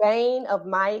is the bane of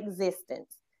my existence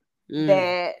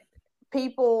that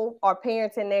people are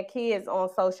parenting their kids on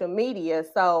social media.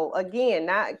 So again,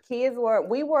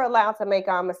 we were allowed to make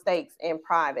our mistakes in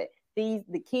private.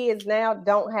 The kids now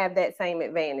don't have that same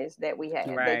advantage that we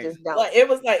had. Right. They just don't. Like, it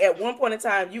was like at one point in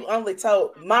time,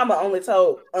 mama only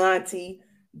told auntie,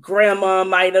 grandma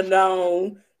might have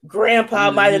known,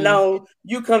 grandpa might have known.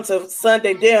 You come to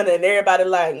Sunday dinner and everybody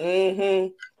like,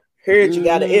 heard you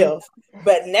got an F.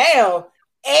 But now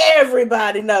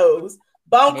everybody knows.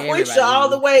 Bonquisha all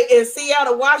the way in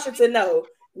Seattle, Washington know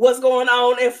what's going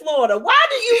on in Florida. Why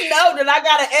do you know that I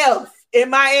got an F in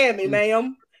Miami,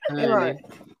 ma'am? Right.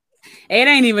 It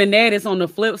ain't even that. It's on the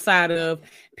flip side of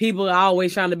people are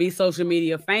always trying to be social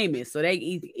media famous. So they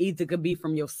either could be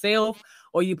from yourself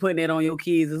or you putting it on your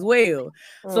kids as well.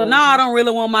 So now I don't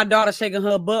really want my daughter shaking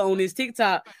her butt on this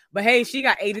TikTok. But hey, she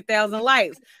got 80,000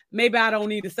 likes. Maybe I don't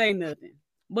need to say nothing.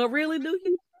 But really, do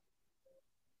you?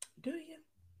 Do you?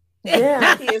 Yeah.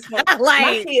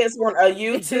 My kids want a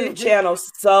YouTube channel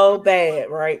so bad,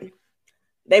 right?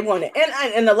 They want it.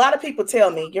 And a lot of people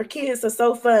tell me, your kids are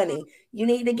so funny. You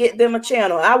need to get them a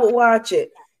channel. I would watch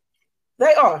it.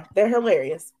 They're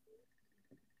hilarious.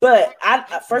 But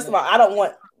first of all, I don't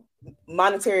want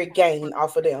monetary gain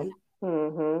off of them.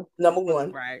 Mm-hmm. Number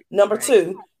one. Right. Number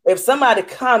two, if somebody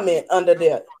comment under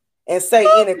there and say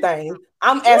anything,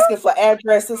 I'm asking for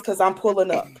addresses because I'm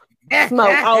pulling up.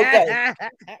 Smoke all day.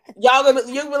 Y'all gonna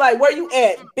you be like, where you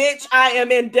at? Bitch, I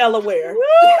am in Delaware.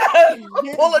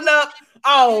 Pulling up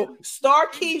on Star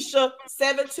Keisha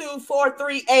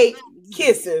 72438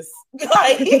 kisses.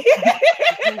 Like,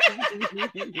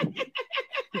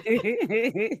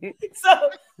 so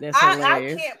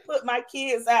I can't put my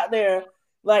kids out there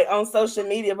like on social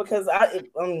media because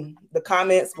the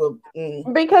comments will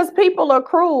because people are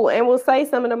cruel and will say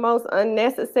some of the most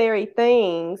unnecessary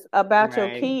things about your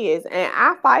kids, and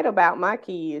I fight about my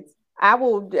kids. I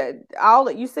will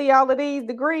you see all of these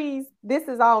degrees. This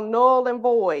is all null and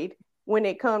void when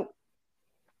it comes.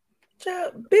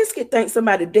 Biscuit thinks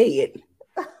somebody dead.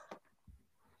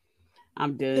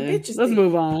 I'm done. Let's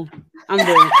move on. I'm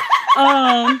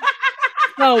done.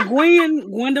 So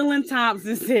Gwendolyn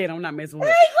Thompson said, I'm not messing with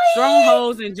it.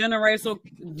 Strongholds and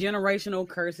generational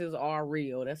curses are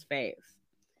real. That's facts.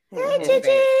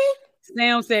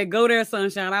 Sam said, go there,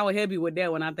 sunshine. I would help you with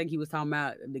that one. I think he was talking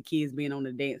about the kids being on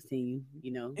the dance team,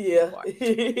 you know.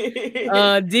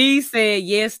 Yeah. D said,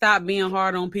 yes, stop being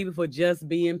hard on people for just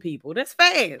being people. That's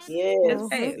fast. Yes. That's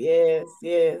fast.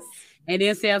 Yes. And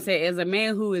then Sam said, as a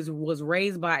man who was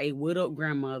raised by a widowed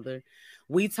grandmother,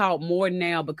 we talk more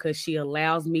now because she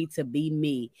allows me to be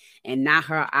me and not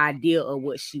her idea of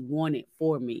what she wanted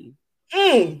for me.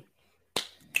 Sam!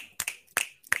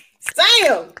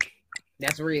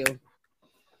 That's real.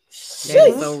 That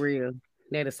is so real.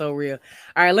 That is so real.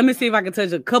 All right, let me see if I can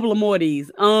touch a couple of more of these.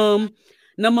 Number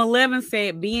 11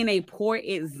 said, being a poor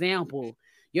example.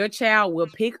 Your child will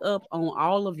pick up on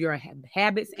all of your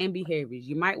habits and behaviors.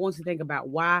 You might want to think about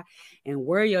why and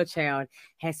where your child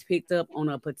has picked up on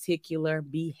a particular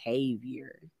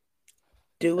behavior.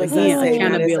 Do as I say,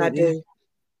 not as I do.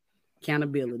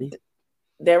 Accountability.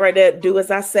 That right there. Do as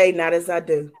I say, not as I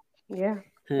do. Yeah.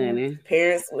 Honey.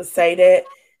 Parents would say that.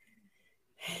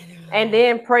 And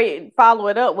then follow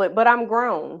it up with, but I'm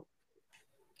grown.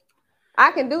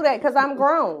 I can do that because I'm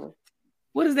grown.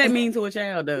 What does that mean to a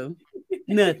child, though?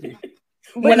 Nothing.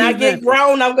 When I get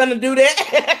grown, I'm gonna do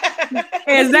that.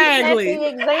 Exactly. That's the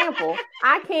example.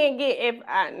 I can't get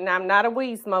I'm not a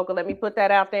weed smoker. Let me put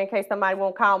that out there in case somebody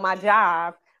won't call my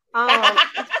job.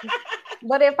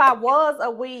 But if I was a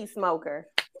weed smoker,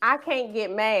 I can't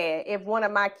get mad if one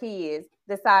of my kids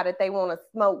decided they want to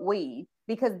smoke weed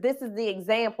because this is the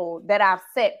example that I've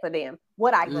set for them.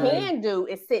 What I can do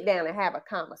is sit down and have a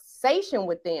conversation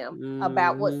with them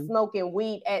about what smoking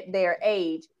weed at their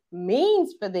age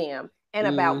means for them and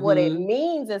about what it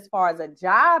means as far as a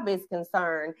job is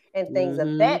concerned and things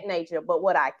of that nature. But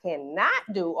what I cannot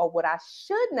do or what I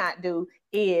should not do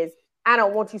is I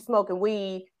don't want you smoking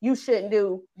weed. You shouldn't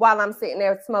do while I'm sitting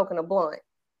there smoking a blunt.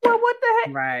 Well, what the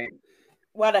heck? Right.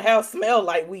 Why the house smell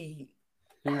like weed?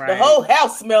 Right. The whole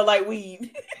house smell like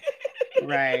weed.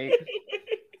 Right.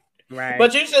 Right.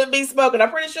 But you shouldn't be smoking.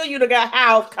 I'm pretty sure you'd have got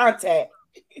house contact.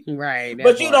 Right.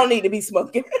 But you don't need to be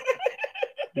smoking.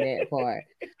 That part.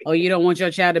 Oh, you don't want your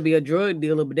child to be a drug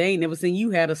dealer, but they ain't never seen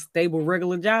you had a stable,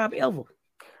 regular job ever.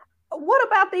 What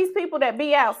about these people that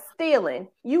be out stealing?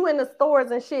 You in the stores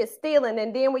and shit stealing,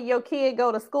 and then when your kid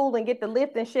go to school and get the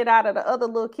lifting shit out of the other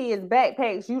little kids'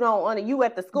 backpacks, you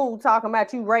at the school talking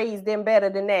about you raised them better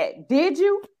than that. Did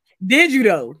you? Did you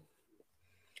though?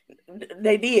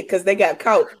 They did because they got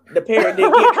caught. The parent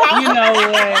didn't get caught. You know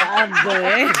what? I'm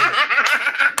done.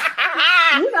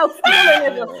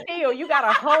 Stealing is a skill. You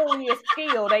gotta hone your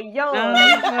skill. They young.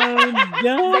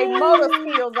 They motor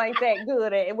skills ain't that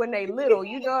good when they little.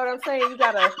 You know what I'm saying? You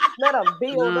gotta let them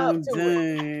build up to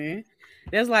it.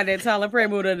 That's like that Tyler Perry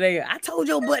movie the other day. I told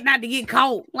your butt not to get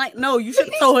caught. Like, no, you should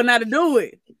have told her not to do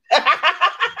it.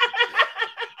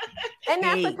 And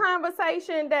that's a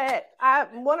conversation that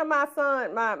one of my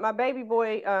son, my baby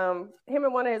boy, him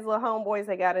and one of his little homeboys,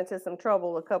 they got into some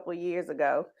trouble a couple of years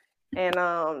ago. And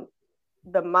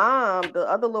the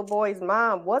other little boy's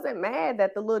mom wasn't mad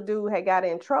that the little dude had got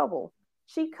in trouble.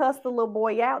 She cussed the little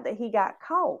boy out that he got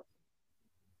caught.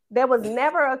 There was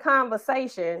never a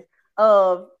conversation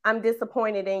of, I'm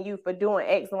disappointed in you for doing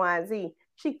X, Y, and Z.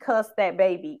 She cussed that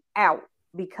baby out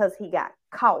because he got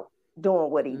caught doing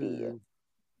what he did.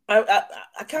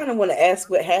 I kind of want to ask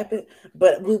what happened,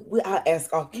 but I'll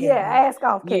ask off camera. Yeah, ask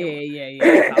off camera.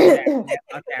 Yeah. Okay.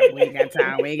 We ain't got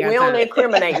time. We don't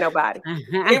incriminate nobody.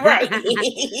 Right.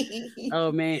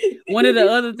 Oh man. One of the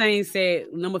other things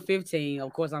said number 15.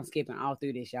 Of course, I'm skipping all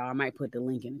through this, y'all. I might put the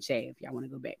link in the chat if y'all want to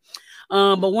go back.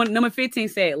 But number 15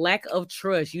 said lack of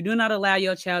trust. You do not allow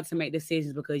your child to make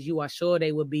decisions because you are sure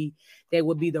they would be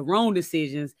the wrong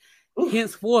decisions.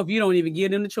 Henceforth, you don't even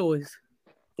give them the choice.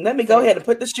 Let me go ahead and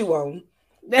put the shoe on.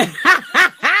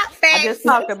 I just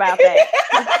talked about that.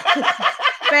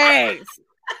 Thanks.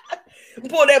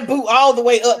 Pull that boot all the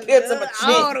way up here to my chin.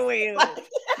 All the way up.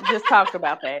 Just talked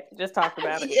about that.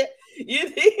 Yeah, you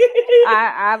did.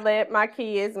 I let my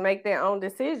kids make their own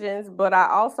decisions, but I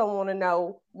also want to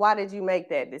know, why did you make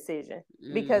that decision?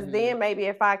 Because then maybe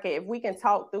if we can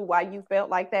talk through why you felt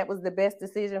like that was the best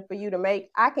decision for you to make,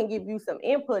 I can give you some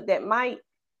input that might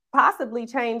possibly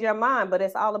change your mind, but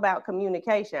it's all about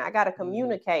communication. I got to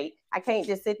communicate. I can't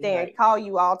just sit there and call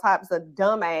you all types of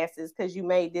dumbasses because you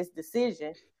made this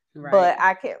decision. Right. But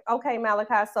I can't. Okay,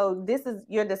 Malachi, so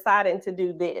you're deciding to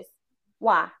do this.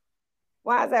 Why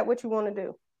is that what you want to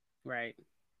do? Right.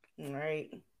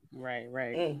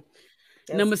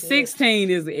 Number 16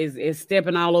 is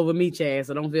stepping all over me, Chad,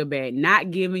 so don't feel bad.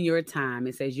 Not giving your time.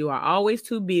 It says you are always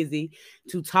too busy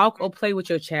to talk or play with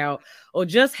your child, or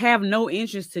just have no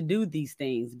interest to do these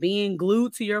things. Being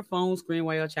glued to your phone screen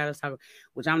while your child is talking,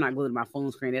 which I'm not glued to my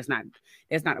phone screen. That's not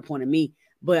the point of me.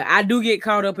 But I do get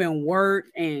caught up in work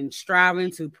and striving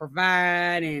to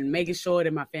provide and making sure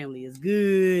that my family is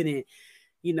good and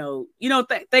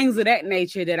things of that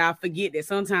nature, that I forget that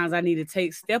sometimes I need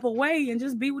to step away and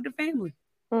just be with the family.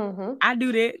 Mm-hmm. I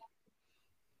do that.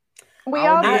 We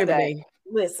all do that.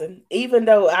 Listen, even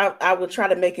though I would try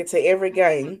to make it to every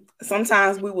game,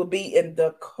 sometimes we will be in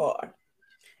the car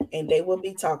and they will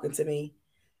be talking to me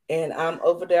and I'm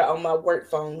over there on my work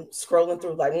phone scrolling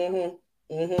through like,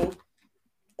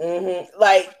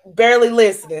 like barely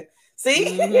listening.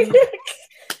 See?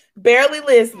 Barely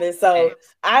listening. So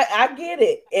I get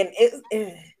it. And it's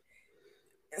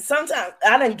sometimes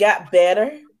I done got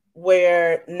better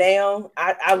where now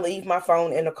I leave my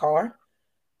phone in the car.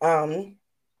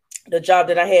 The job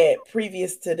that I had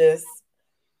previous to this,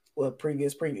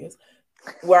 previous,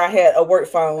 where I had a work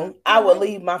phone, I would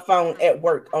leave my phone at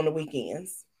work on the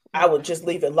weekends. I would just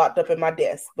leave it locked up in my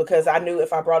desk because I knew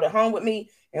if I brought it home with me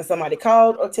and somebody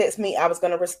called or texted me, I was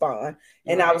going to respond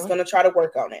and I was going to try to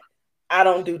work on it. I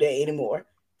don't do that anymore.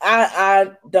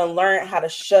 I done learned how to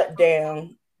shut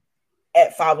down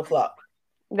at 5:00.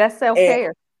 That's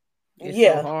self-care. It's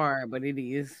so hard, but it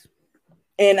is.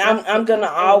 And I'm gonna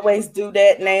always do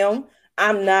that now.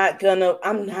 I'm not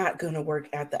gonna work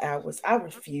after hours. I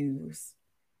refuse.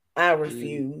 For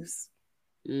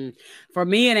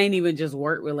me, it ain't even just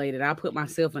work related. I put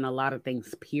myself in a lot of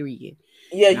things, period.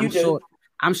 Yeah, you do.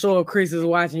 I'm sure Chris is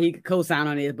watching. He could co-sign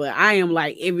on this, but I am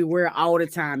like everywhere all the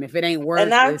time. If it ain't work,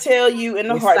 and I tell you in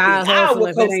the heartbeat, I will co-sign.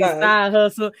 If it ain't side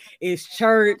hustle, it's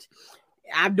church.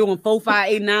 I'm doing 4, 5,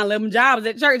 8, 9, 11 jobs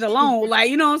at church alone. Like,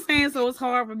 you know what I'm saying? So it's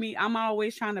hard for me. I'm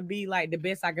always trying to be like the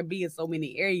best I can be in so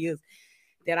many areas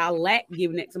that I lack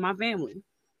giving it to my family.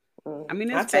 I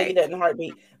mean, I tell you that in a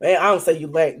heartbeat. Man, I don't say you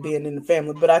lack being in the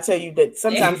family, but I tell you that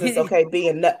sometimes it's okay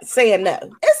saying no.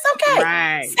 It's okay.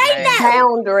 Right. Say no.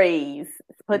 Boundaries.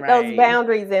 Put those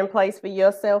boundaries in place for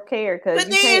your self-care. But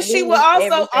then she will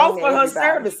also offer her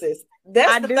services.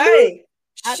 That's the thing.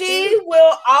 She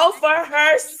will offer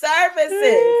her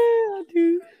services.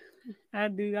 I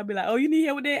do. I'll be like, oh, you need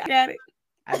help with that? I got it.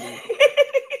 I do.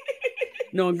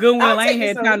 No, good one. I ain't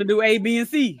had time to do A, B, and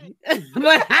C.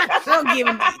 But I still give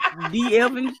him D,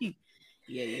 F, and G.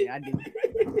 Yeah,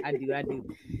 I do.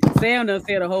 Sam done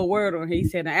said a whole word on here. He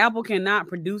said, an apple cannot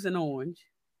produce an orange.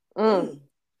 Facts.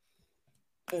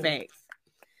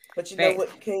 But you know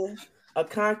what can? A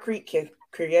concrete can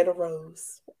create a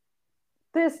rose.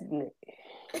 This nigga.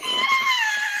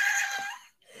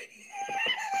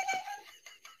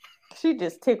 She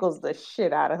just tickles the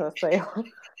shit out of herself.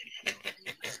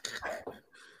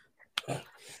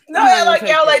 No, like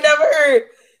y'all ain't never heard.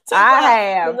 I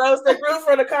have. The Rose That Grew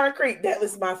from the Concrete. That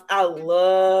was I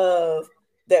love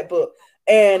that book.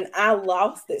 And I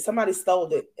lost it. Somebody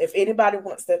stole it. If anybody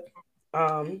wants to,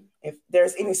 if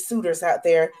there's any suitors out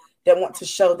there that want to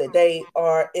show that they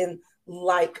are in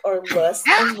like or lust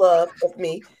and love with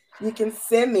me, you can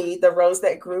send me The Rose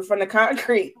That Grew from the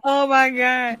Concrete. Oh my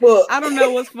God. Book. I don't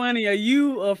know what's funnier,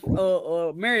 you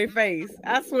or Mary Face.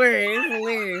 I swear it's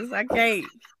hilarious. I can't.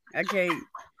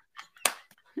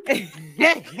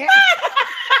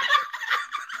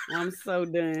 I'm so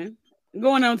done.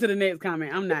 Going on to the next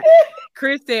comment. I'm not.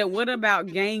 Chris said, what about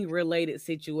gang related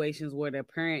situations where the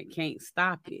parent can't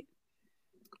stop it?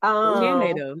 Can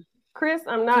they though? Chris,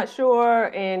 I'm not sure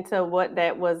into what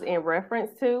that was in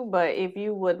reference to, but if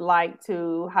you would like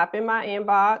to hop in my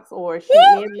inbox or shoot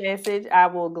me a message, I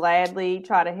will gladly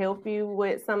try to help you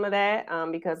with some of that.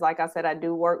 Because like I said, I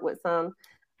do work with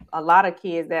a lot of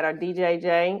kids that are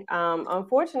DJJ.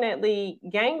 Unfortunately,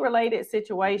 gang related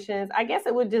situations, I guess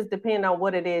it would just depend on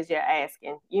what it is you're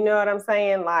asking. You know what I'm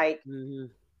saying? Like,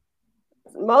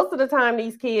 most of the time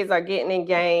these kids are getting in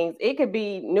gangs. It could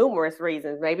be numerous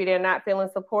reasons. Maybe they're not feeling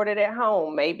supported at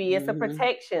home. Maybe it's a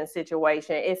protection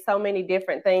situation. It's so many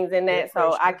different things in that.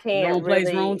 So I can't wrong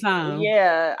place, wrong time.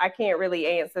 Yeah, I can't really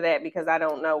answer that because I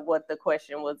don't know what the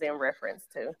question was in reference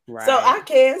to. Right. So I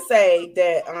can say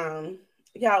that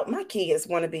y'all, my kids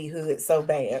want to be hood so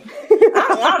bad.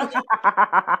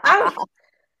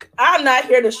 I'm not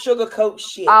here to sugarcoat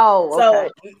shit. Oh, okay.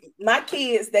 So my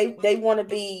kids, they want to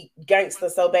be gangster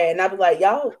so bad. And I'll be like,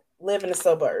 y'all live in the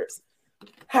suburbs.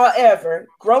 However,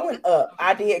 growing up,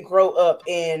 I did grow up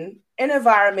in an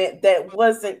environment that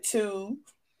wasn't too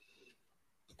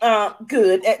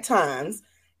good at times.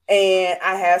 And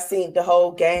I have seen the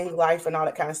whole gang life and all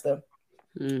that kind of stuff.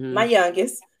 My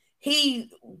youngest, a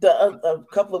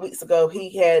couple of weeks ago,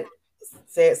 he had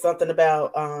said something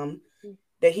about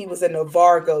that he was in a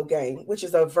Vargo gang, which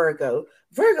is a Virgo.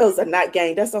 Virgos are not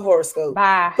gang, that's a horoscope.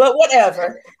 Bye. But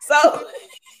whatever. So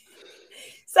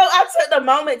I took the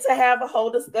moment to have a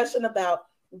whole discussion about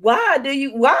why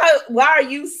are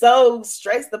you so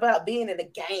stressed about being in a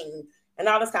gang and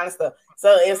all this kind of stuff.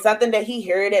 So it's something that he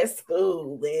heard at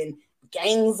school and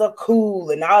gangs are cool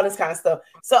and all this kind of stuff.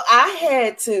 So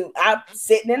I'm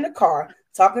sitting in the car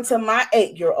talking to my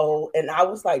 8-year-old, and I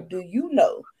was like, do you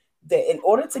know that in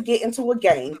order to get into a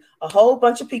gang, a whole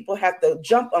bunch of people have to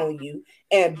jump on you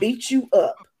and beat you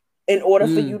up in order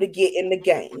for you to get in the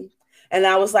gang? And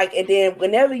I was like, and then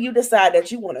whenever you decide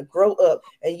that you want to grow up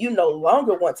and you no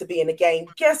longer want to be in the gang,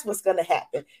 guess what's going to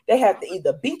happen? They have to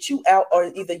either beat you out or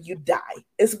either you die.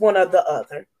 It's one or the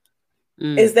other.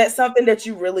 Is that something that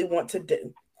you really want to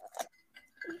do?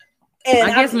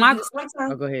 And I guess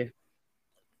go ahead.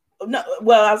 No,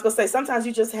 well, I was going to say, sometimes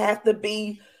you just have to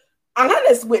be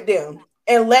honest with them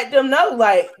and let them know,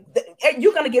 like,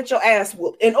 you're going to get your ass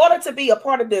whooped. In order to be a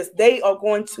part of this, they are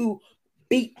going to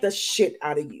beat the shit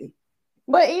out of you.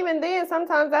 But even then,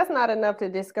 sometimes that's not enough to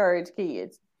discourage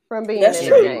kids from being in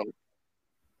the game.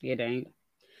 It ain't.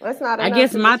 That's not enough. I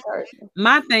guess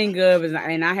my thing is,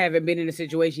 and I haven't been in a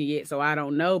situation yet, so I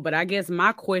don't know. But I guess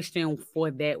my question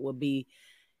for that would be,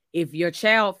 if your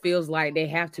child feels like they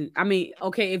have to, I mean,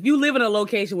 okay, if you live in a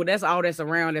location where that's all that's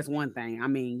around, that's one thing. I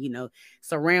mean, you know,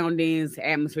 surroundings,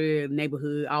 atmosphere,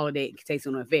 neighborhood, all of that takes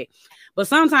an effect. But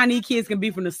sometimes these kids can be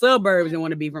from the suburbs and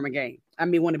want to be from a game. I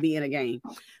mean, want to be in a game.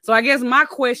 So I guess my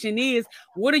question is,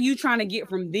 what are you trying to get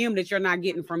from them that you're not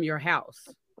getting from your house?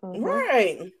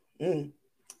 Right.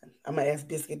 I'm gonna ask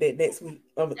Biscuit that next week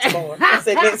or tomorrow. I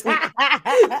said next week.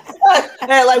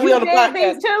 Like we on the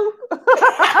podcast too.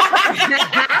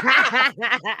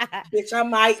 Bitch, I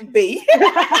might be.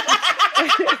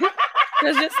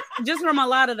 just from a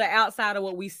lot of the outside of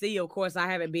what we see, of course, I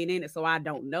haven't been in it, so I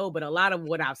don't know. But a lot of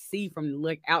what I see from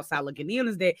outside looking in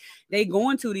is that they go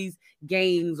into these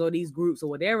gangs or these groups or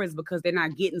whatever is because they're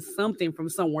not getting something from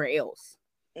somewhere else.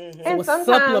 And so it's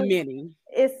supplementing.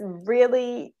 It's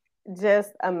really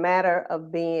just a matter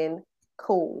of being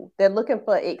cool. They're looking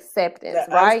for acceptance,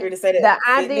 right? The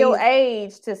ideal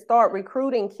age to start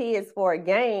recruiting kids for a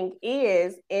gang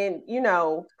is in,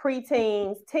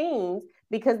 preteens, teens,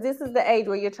 because this is the age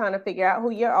where you're trying to figure out who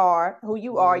you are.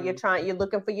 You're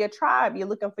looking for your tribe, you're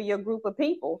looking for your group of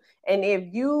people. And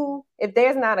if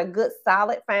there's not a good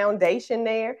solid foundation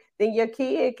there, then your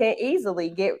kid can easily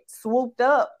get swooped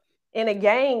up in a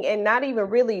gang and not even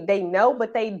really, they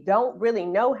don't really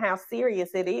know how serious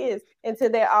it is until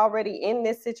they're already in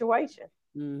this situation.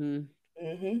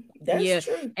 That's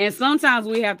true. And sometimes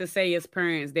we have to say as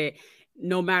parents that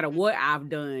no matter what I've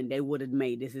done, they would have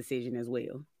made this decision as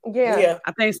well. Yeah.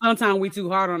 I think sometimes we too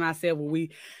hard on ourselves.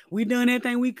 We done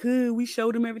everything we could. We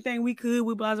showed them everything we could.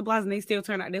 We blah, blah, blah, and they still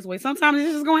turn out this way. Sometimes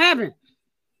it's just going to happen.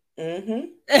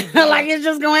 Like, it's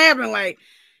just going to happen. Like,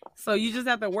 so you just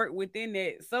have to work within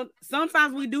that. So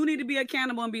sometimes we do need to be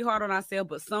accountable and be hard on ourselves,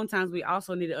 but sometimes we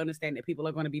also need to understand that people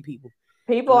are going to be people.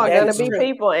 People are going to be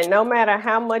people, and no matter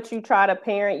how much you try to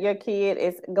parent your kid,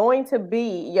 it's going to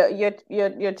be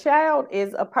your child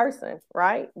is a person,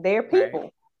 right? They're people.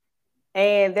 Right.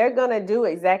 And they're going to do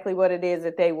exactly what it is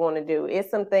that they want to do.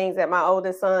 It's some things that my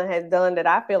oldest son has done that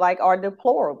I feel like are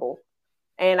deplorable.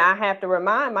 And I have to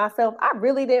remind myself, I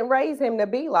really didn't raise him to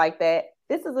be like that.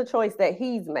 this is a choice that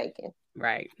he's making.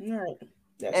 Right.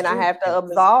 And I have to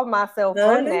absolve myself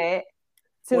from that.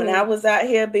 When I was out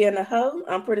here being a hoe,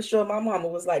 I'm pretty sure my mama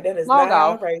was like, that is log not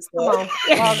off. our race. Come on,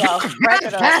 log off. Wrap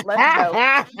it up. Let's go.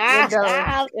 We're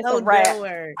done. It's a wrap.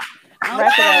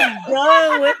 Wrap it up.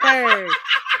 Done with her.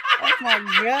 Oh my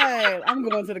God. I'm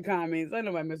going to the comments. I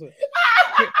know I mess with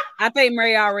it. I think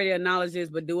Mary already acknowledged this,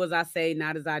 but do as I say,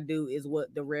 not as I do is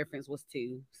what the reference was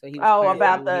to. So he was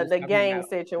about the gang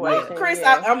situation. Yeah. Chris,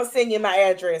 I'm going to send you my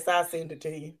address. I'll send it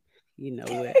to you. You know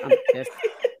what?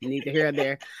 You need to hear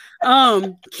there.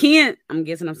 Kent, I'm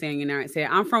guessing I'm saying you now, said,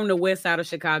 I'm from the west side of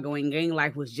Chicago and gang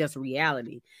life was just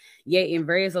reality. Yet in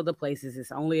various other places,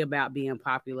 it's only about being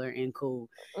popular and cool.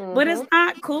 Mm-hmm. But it's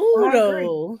not cool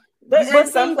though. But in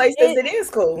some places it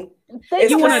is cool.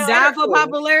 You want to die for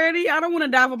popularity? I don't want to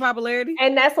die for popularity.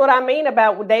 And that's what I mean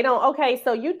about they don't. Okay,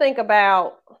 so you think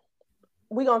about,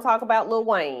 we're going to talk about Lil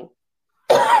Wayne.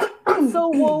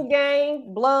 Suwoo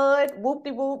gang, blood,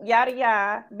 whoop-de-whoop, yada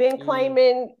yada. Been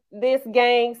claiming this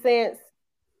gang since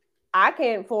I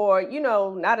can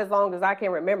not as long as I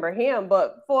can remember him,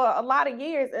 but for a lot of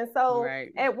years. And so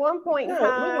at one point in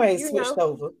time, switched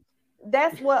over.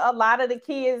 That's what a lot of the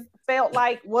kids felt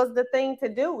like was the thing to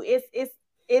do. It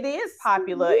is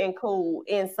popular and cool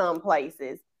in some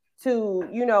places to,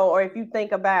 or if you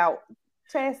think about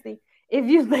Chastity, if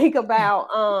you think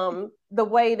about the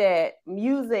way that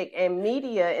music and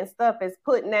media and stuff is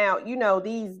putting out,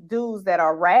 these dudes that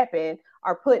are rapping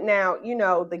are putting out,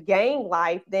 the gang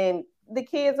life, then the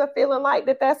kids are feeling like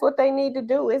that's what they need to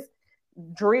do is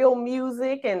drill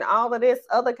music and all of this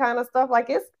other kind of stuff. Like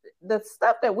it's the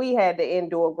stuff that we had to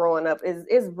endure growing up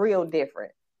is real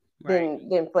different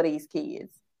than for these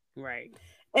kids. Right.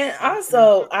 And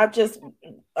also I just,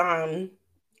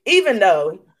 even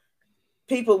though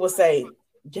people will say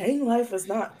gang life is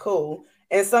not cool,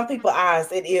 in some people's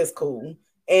eyes it is cool.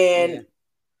 And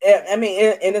I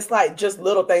mean, and it's like just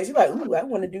little things. You're like, ooh, I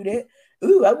want to do that.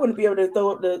 Ooh, I want to be able to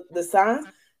throw up the signs.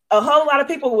 A whole lot of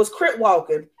people was crip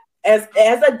walking as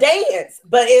a dance,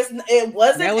 but it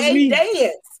wasn't a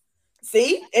dance.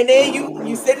 See? And then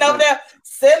you sitting over there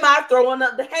semi throwing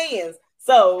up the hands.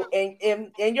 So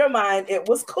in your mind, it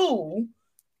was cool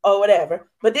or whatever.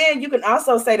 But then you can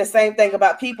also say the same thing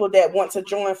about people that want to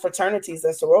join fraternities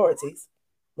and sororities.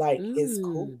 Like it's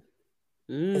cool.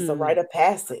 It's a rite of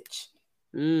passage.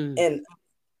 And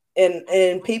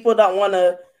people don't want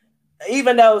to,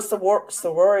 even though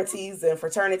sororities and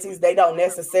fraternities, they don't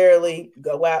necessarily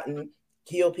go out and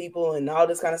kill people and all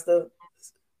this kind of stuff,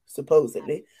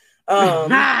 supposedly.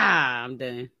 I'm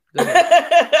done. But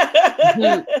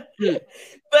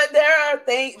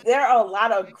there are a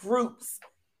lot of groups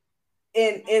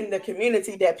in the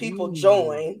community that people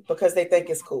join because they think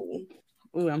it's cool.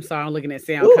 Ooh, I'm sorry, I'm looking at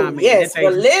sound comments. Yes,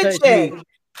 religion.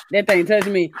 That thing touched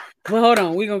me. But hold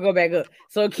on, we're gonna go back up.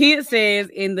 So Kent says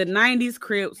in the 90s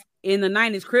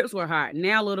Crips were hot.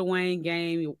 Now Lil Wayne,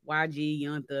 Game, YG,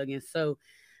 Young Thug, and so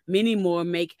many more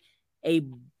make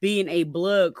being a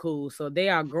blood cool. So they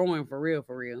are growing for real.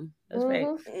 That's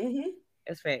facts. Mm-hmm.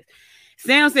 That's facts.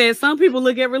 Sam says some people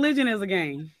look at religion as a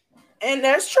game. And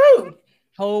that's true.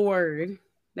 Whole word.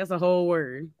 That's a whole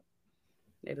word.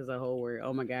 That is a whole word.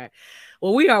 Oh my God.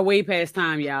 Well, we are way past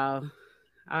time, y'all.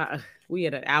 We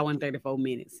had an hour and 34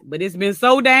 minutes, but it's been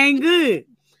so dang good.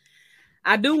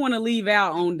 I do want to leave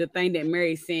out on the thing that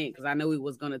Mary sent because I know we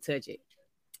was going to touch it,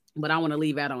 but I want to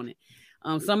leave out on it.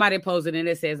 Somebody posted and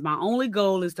it says, my only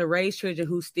goal is to raise children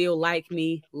who still like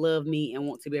me, love me, and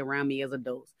want to be around me as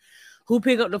adults, who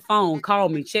pick up the phone, call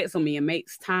me, checks on me, and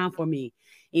makes time for me.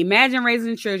 Imagine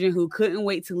raising children who couldn't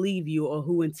wait to leave you or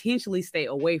who intentionally stay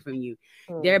away from you.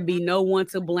 There'd be no one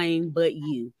to blame but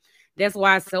you. That's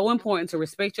why it's so important to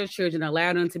respect your children,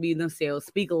 allow them to be themselves,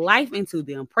 speak life into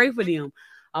them, pray for them,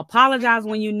 apologize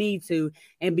when you need to,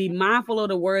 and be mindful of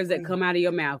the words that come out of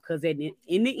your mouth. Because in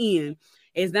the end,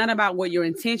 it's not about what your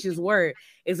intentions were.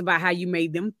 It's about how you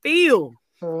made them feel.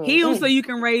 Heal so you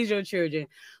can raise your children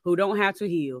who don't have to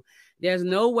heal. There's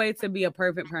no way to be a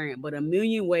perfect parent, but a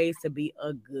million ways to be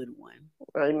a good one.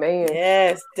 Amen.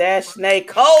 Yes, Dashnae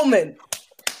Coleman,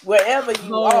 wherever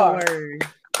you are. Word.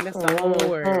 That's the whole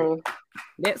word.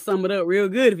 That sum it up real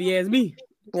good if you ask me.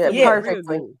 Yeah,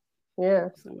 perfectly. Yeah.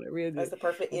 Real good. That's the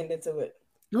perfect ending to it.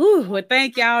 Ooh, well,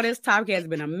 thank y'all. This topic has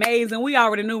been amazing. We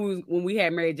already knew when we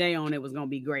had Mary J on, it was going to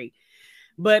be great.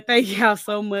 But thank y'all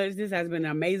so much. This has been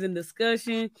an amazing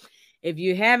discussion. If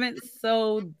you haven't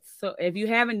if you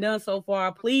haven't done so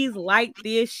far, please like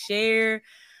this, share,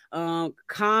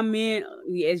 comment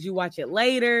as you watch it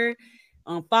later.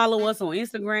 Follow us on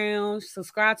Instagram,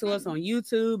 subscribe to us on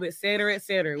YouTube, etc.,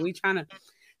 etc. We trying to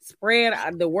spread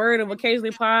the word of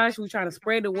Occasionally Posh. We're trying to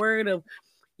spread the word of,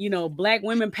 Black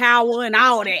women power and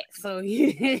all that. So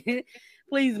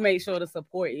please make sure to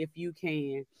support if you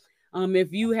can.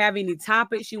 If you have any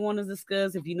topics you want to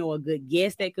discuss, if you know a good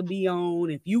guest that could be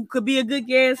on, if you could be a good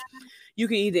guest, you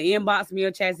can either inbox me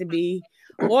or Chassie B,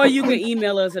 or you can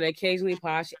email us at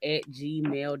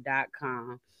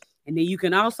occasionallyposh@gmail.com. And then you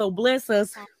can also bless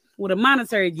us with a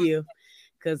monetary gift,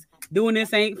 because doing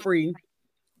this ain't free.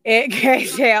 At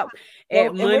Cash App,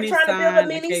 at Money Sign. We're trying to build a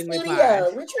mini studio.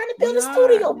 We're trying to build a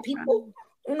studio, people.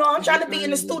 I'm trying to be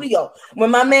in the studio. When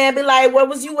my man be like, "Where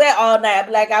was you at all night?" I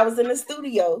be like, "I was in the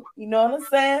studio." You know what I'm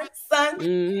saying, son?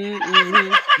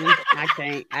 I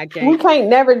can't. We can't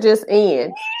never just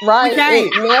end, right?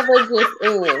 It never just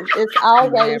ends. It's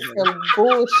always some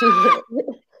bullshit.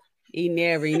 He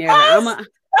never. I was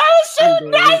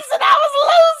shooting dice and I was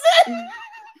losing.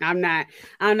 I'm not.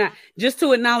 Just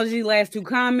to acknowledge these last two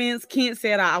comments, Kent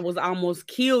said I was almost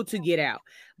killed to get out,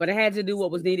 but I had to do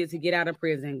what was needed to get out of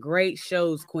prison. Great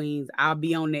shows, Queens. I'll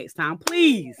be on next time.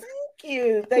 Please. Thank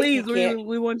you. Please,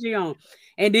 we want you on.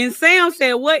 And then Sam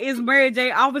said, what is Mary J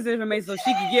office information so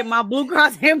she can get my Blue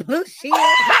Cross and Blue Shield?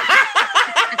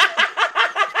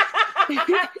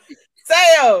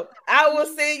 Sam, I will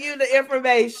send you the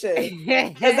information.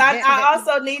 Because I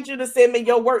also need you to send me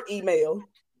your work email.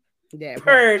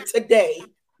 Per today.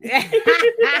 But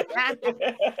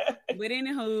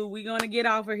anywho, we're gonna get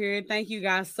off of here. Thank you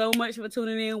guys so much for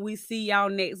tuning in. We see y'all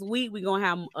next week. We're gonna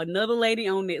have another lady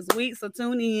on next week, so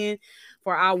tune in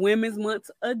for our Women's Month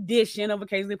edition of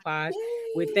Occasionally Posh.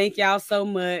 We thank y'all so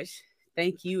much.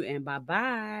 Thank you and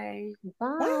bye-bye.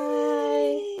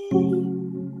 Bye.